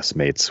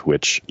classmates,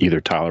 which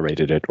either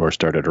tolerated it or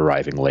started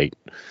arriving late,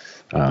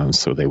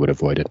 so they would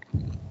avoid it.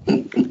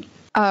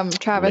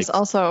 Travis,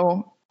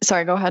 also,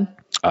 sorry, go ahead.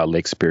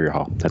 Lake Superior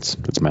Hall.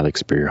 That's my Lake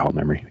Superior Hall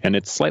memory, and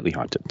it's slightly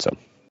haunted. So.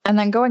 And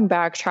then going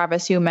back,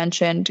 Travis, you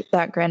mentioned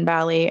that Grand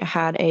Valley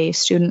had a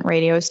student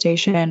radio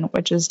station,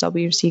 which is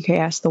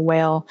WCKS The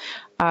Whale.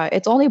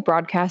 It's only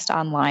broadcast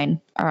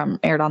online,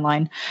 aired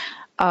online.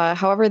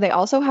 However, they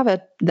also have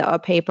a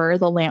paper,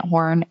 the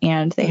Lanthorn,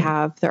 and they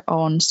have their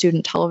own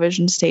student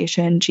television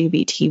station,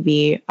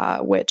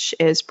 GVTV, which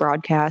is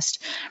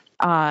broadcast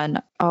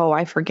on,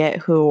 I forget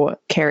who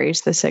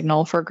carries the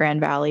signal for Grand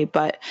Valley,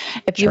 but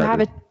if you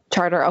have a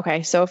charter,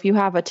 okay, so if you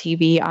have a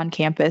TV on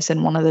campus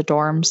in one of the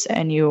dorms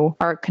and you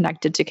are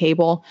connected to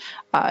cable,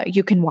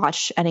 you can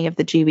watch any of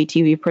the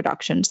GVTV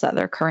productions that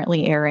they're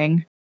currently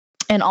airing.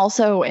 And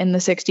also in the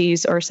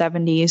 60s or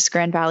 70s,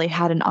 Grand Valley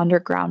had an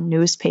underground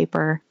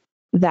newspaper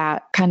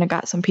that kind of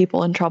got some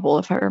people in trouble,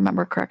 if I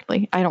remember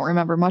correctly. I don't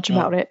remember much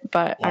about it,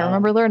 but wow. I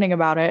remember learning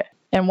about it.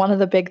 And one of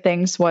the big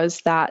things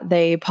was that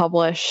they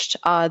published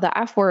the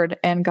F word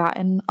and got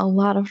in a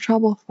lot of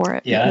trouble for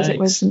it because it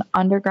was an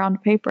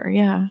underground paper.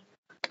 Yeah.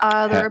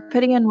 The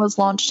Rapidian was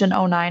launched in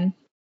 2009.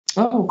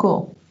 Oh,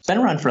 cool. It's been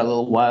around for a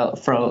little while,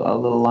 for a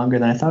little longer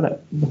than I thought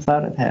it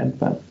had.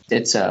 But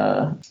it's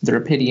the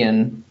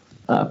Rapidian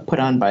put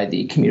on by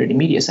the Community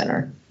Media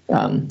Center,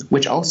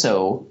 which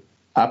also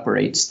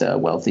operates the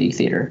Wealthy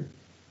Theater.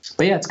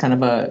 But yeah, it's kind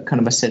of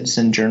a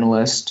citizen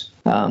journalist,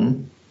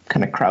 kind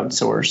of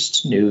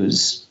crowdsourced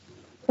news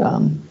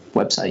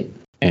website.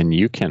 And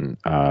you can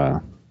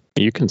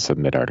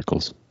submit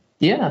articles.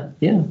 Yeah.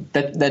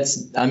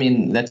 That's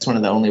one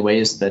of the only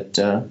ways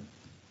that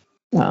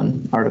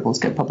articles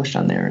get published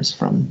on there is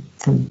from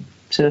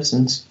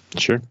citizens.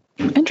 Sure.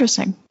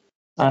 Interesting.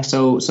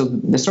 So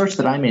the source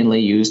that I mainly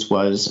used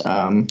was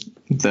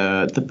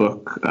the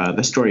book,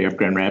 The Story of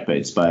Grand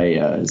Rapids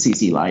by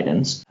Z.Z.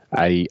 Leidens.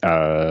 I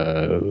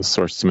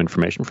sourced some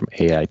information from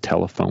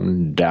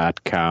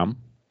aitelephone.com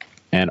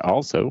and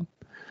also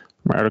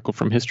an article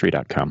from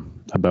history.com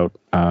about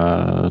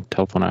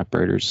telephone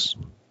operators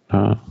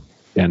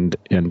and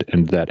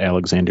that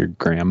Alexander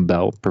Graham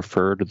Bell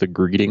preferred the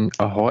greeting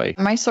ahoy.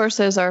 My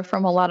sources are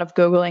from a lot of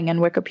Googling and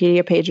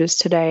Wikipedia pages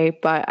today,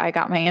 but I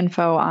got my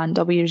info on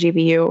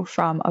WGVU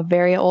from a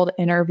very old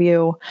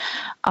interview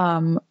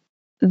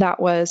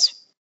that was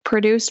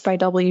produced by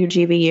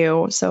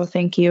WGVU. So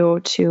thank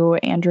you to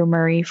Andrew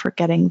Murray for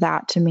getting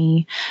that to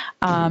me.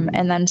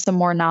 And then some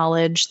more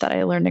knowledge that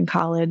I learned in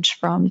college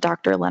from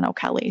Dr. Leno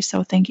Kelly.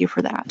 So thank you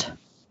for that.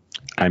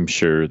 I'm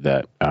sure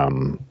that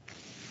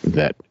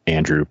that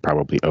Andrew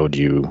probably owed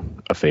you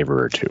a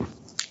favor or two.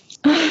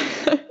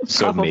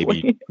 So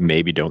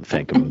maybe don't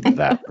thank him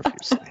that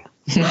profusely.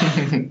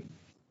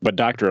 But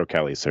Dr.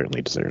 O'Kelly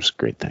certainly deserves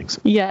great thanks.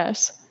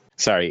 Yes.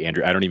 Sorry,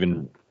 Andrew. I don't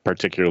even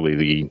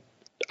particularly...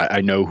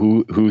 I know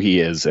who he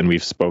is, and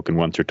we've spoken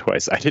once or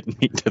twice. I didn't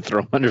mean to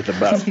throw him under the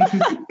bus.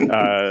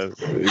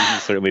 He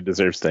certainly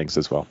deserves thanks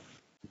as well.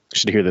 You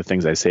should hear the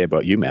things I say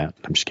about you, Matt.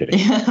 I'm just kidding.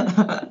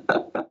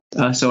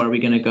 So are we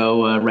going to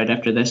go right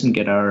after this and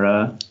get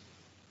our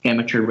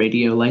amateur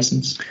radio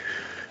license?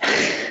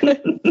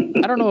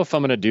 I don't know if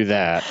I'm going to do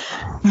that,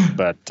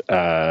 but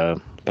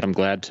I'm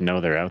glad to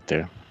know they're out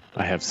there.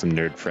 I have some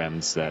nerd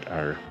friends that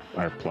are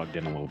plugged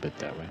in a little bit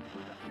that way.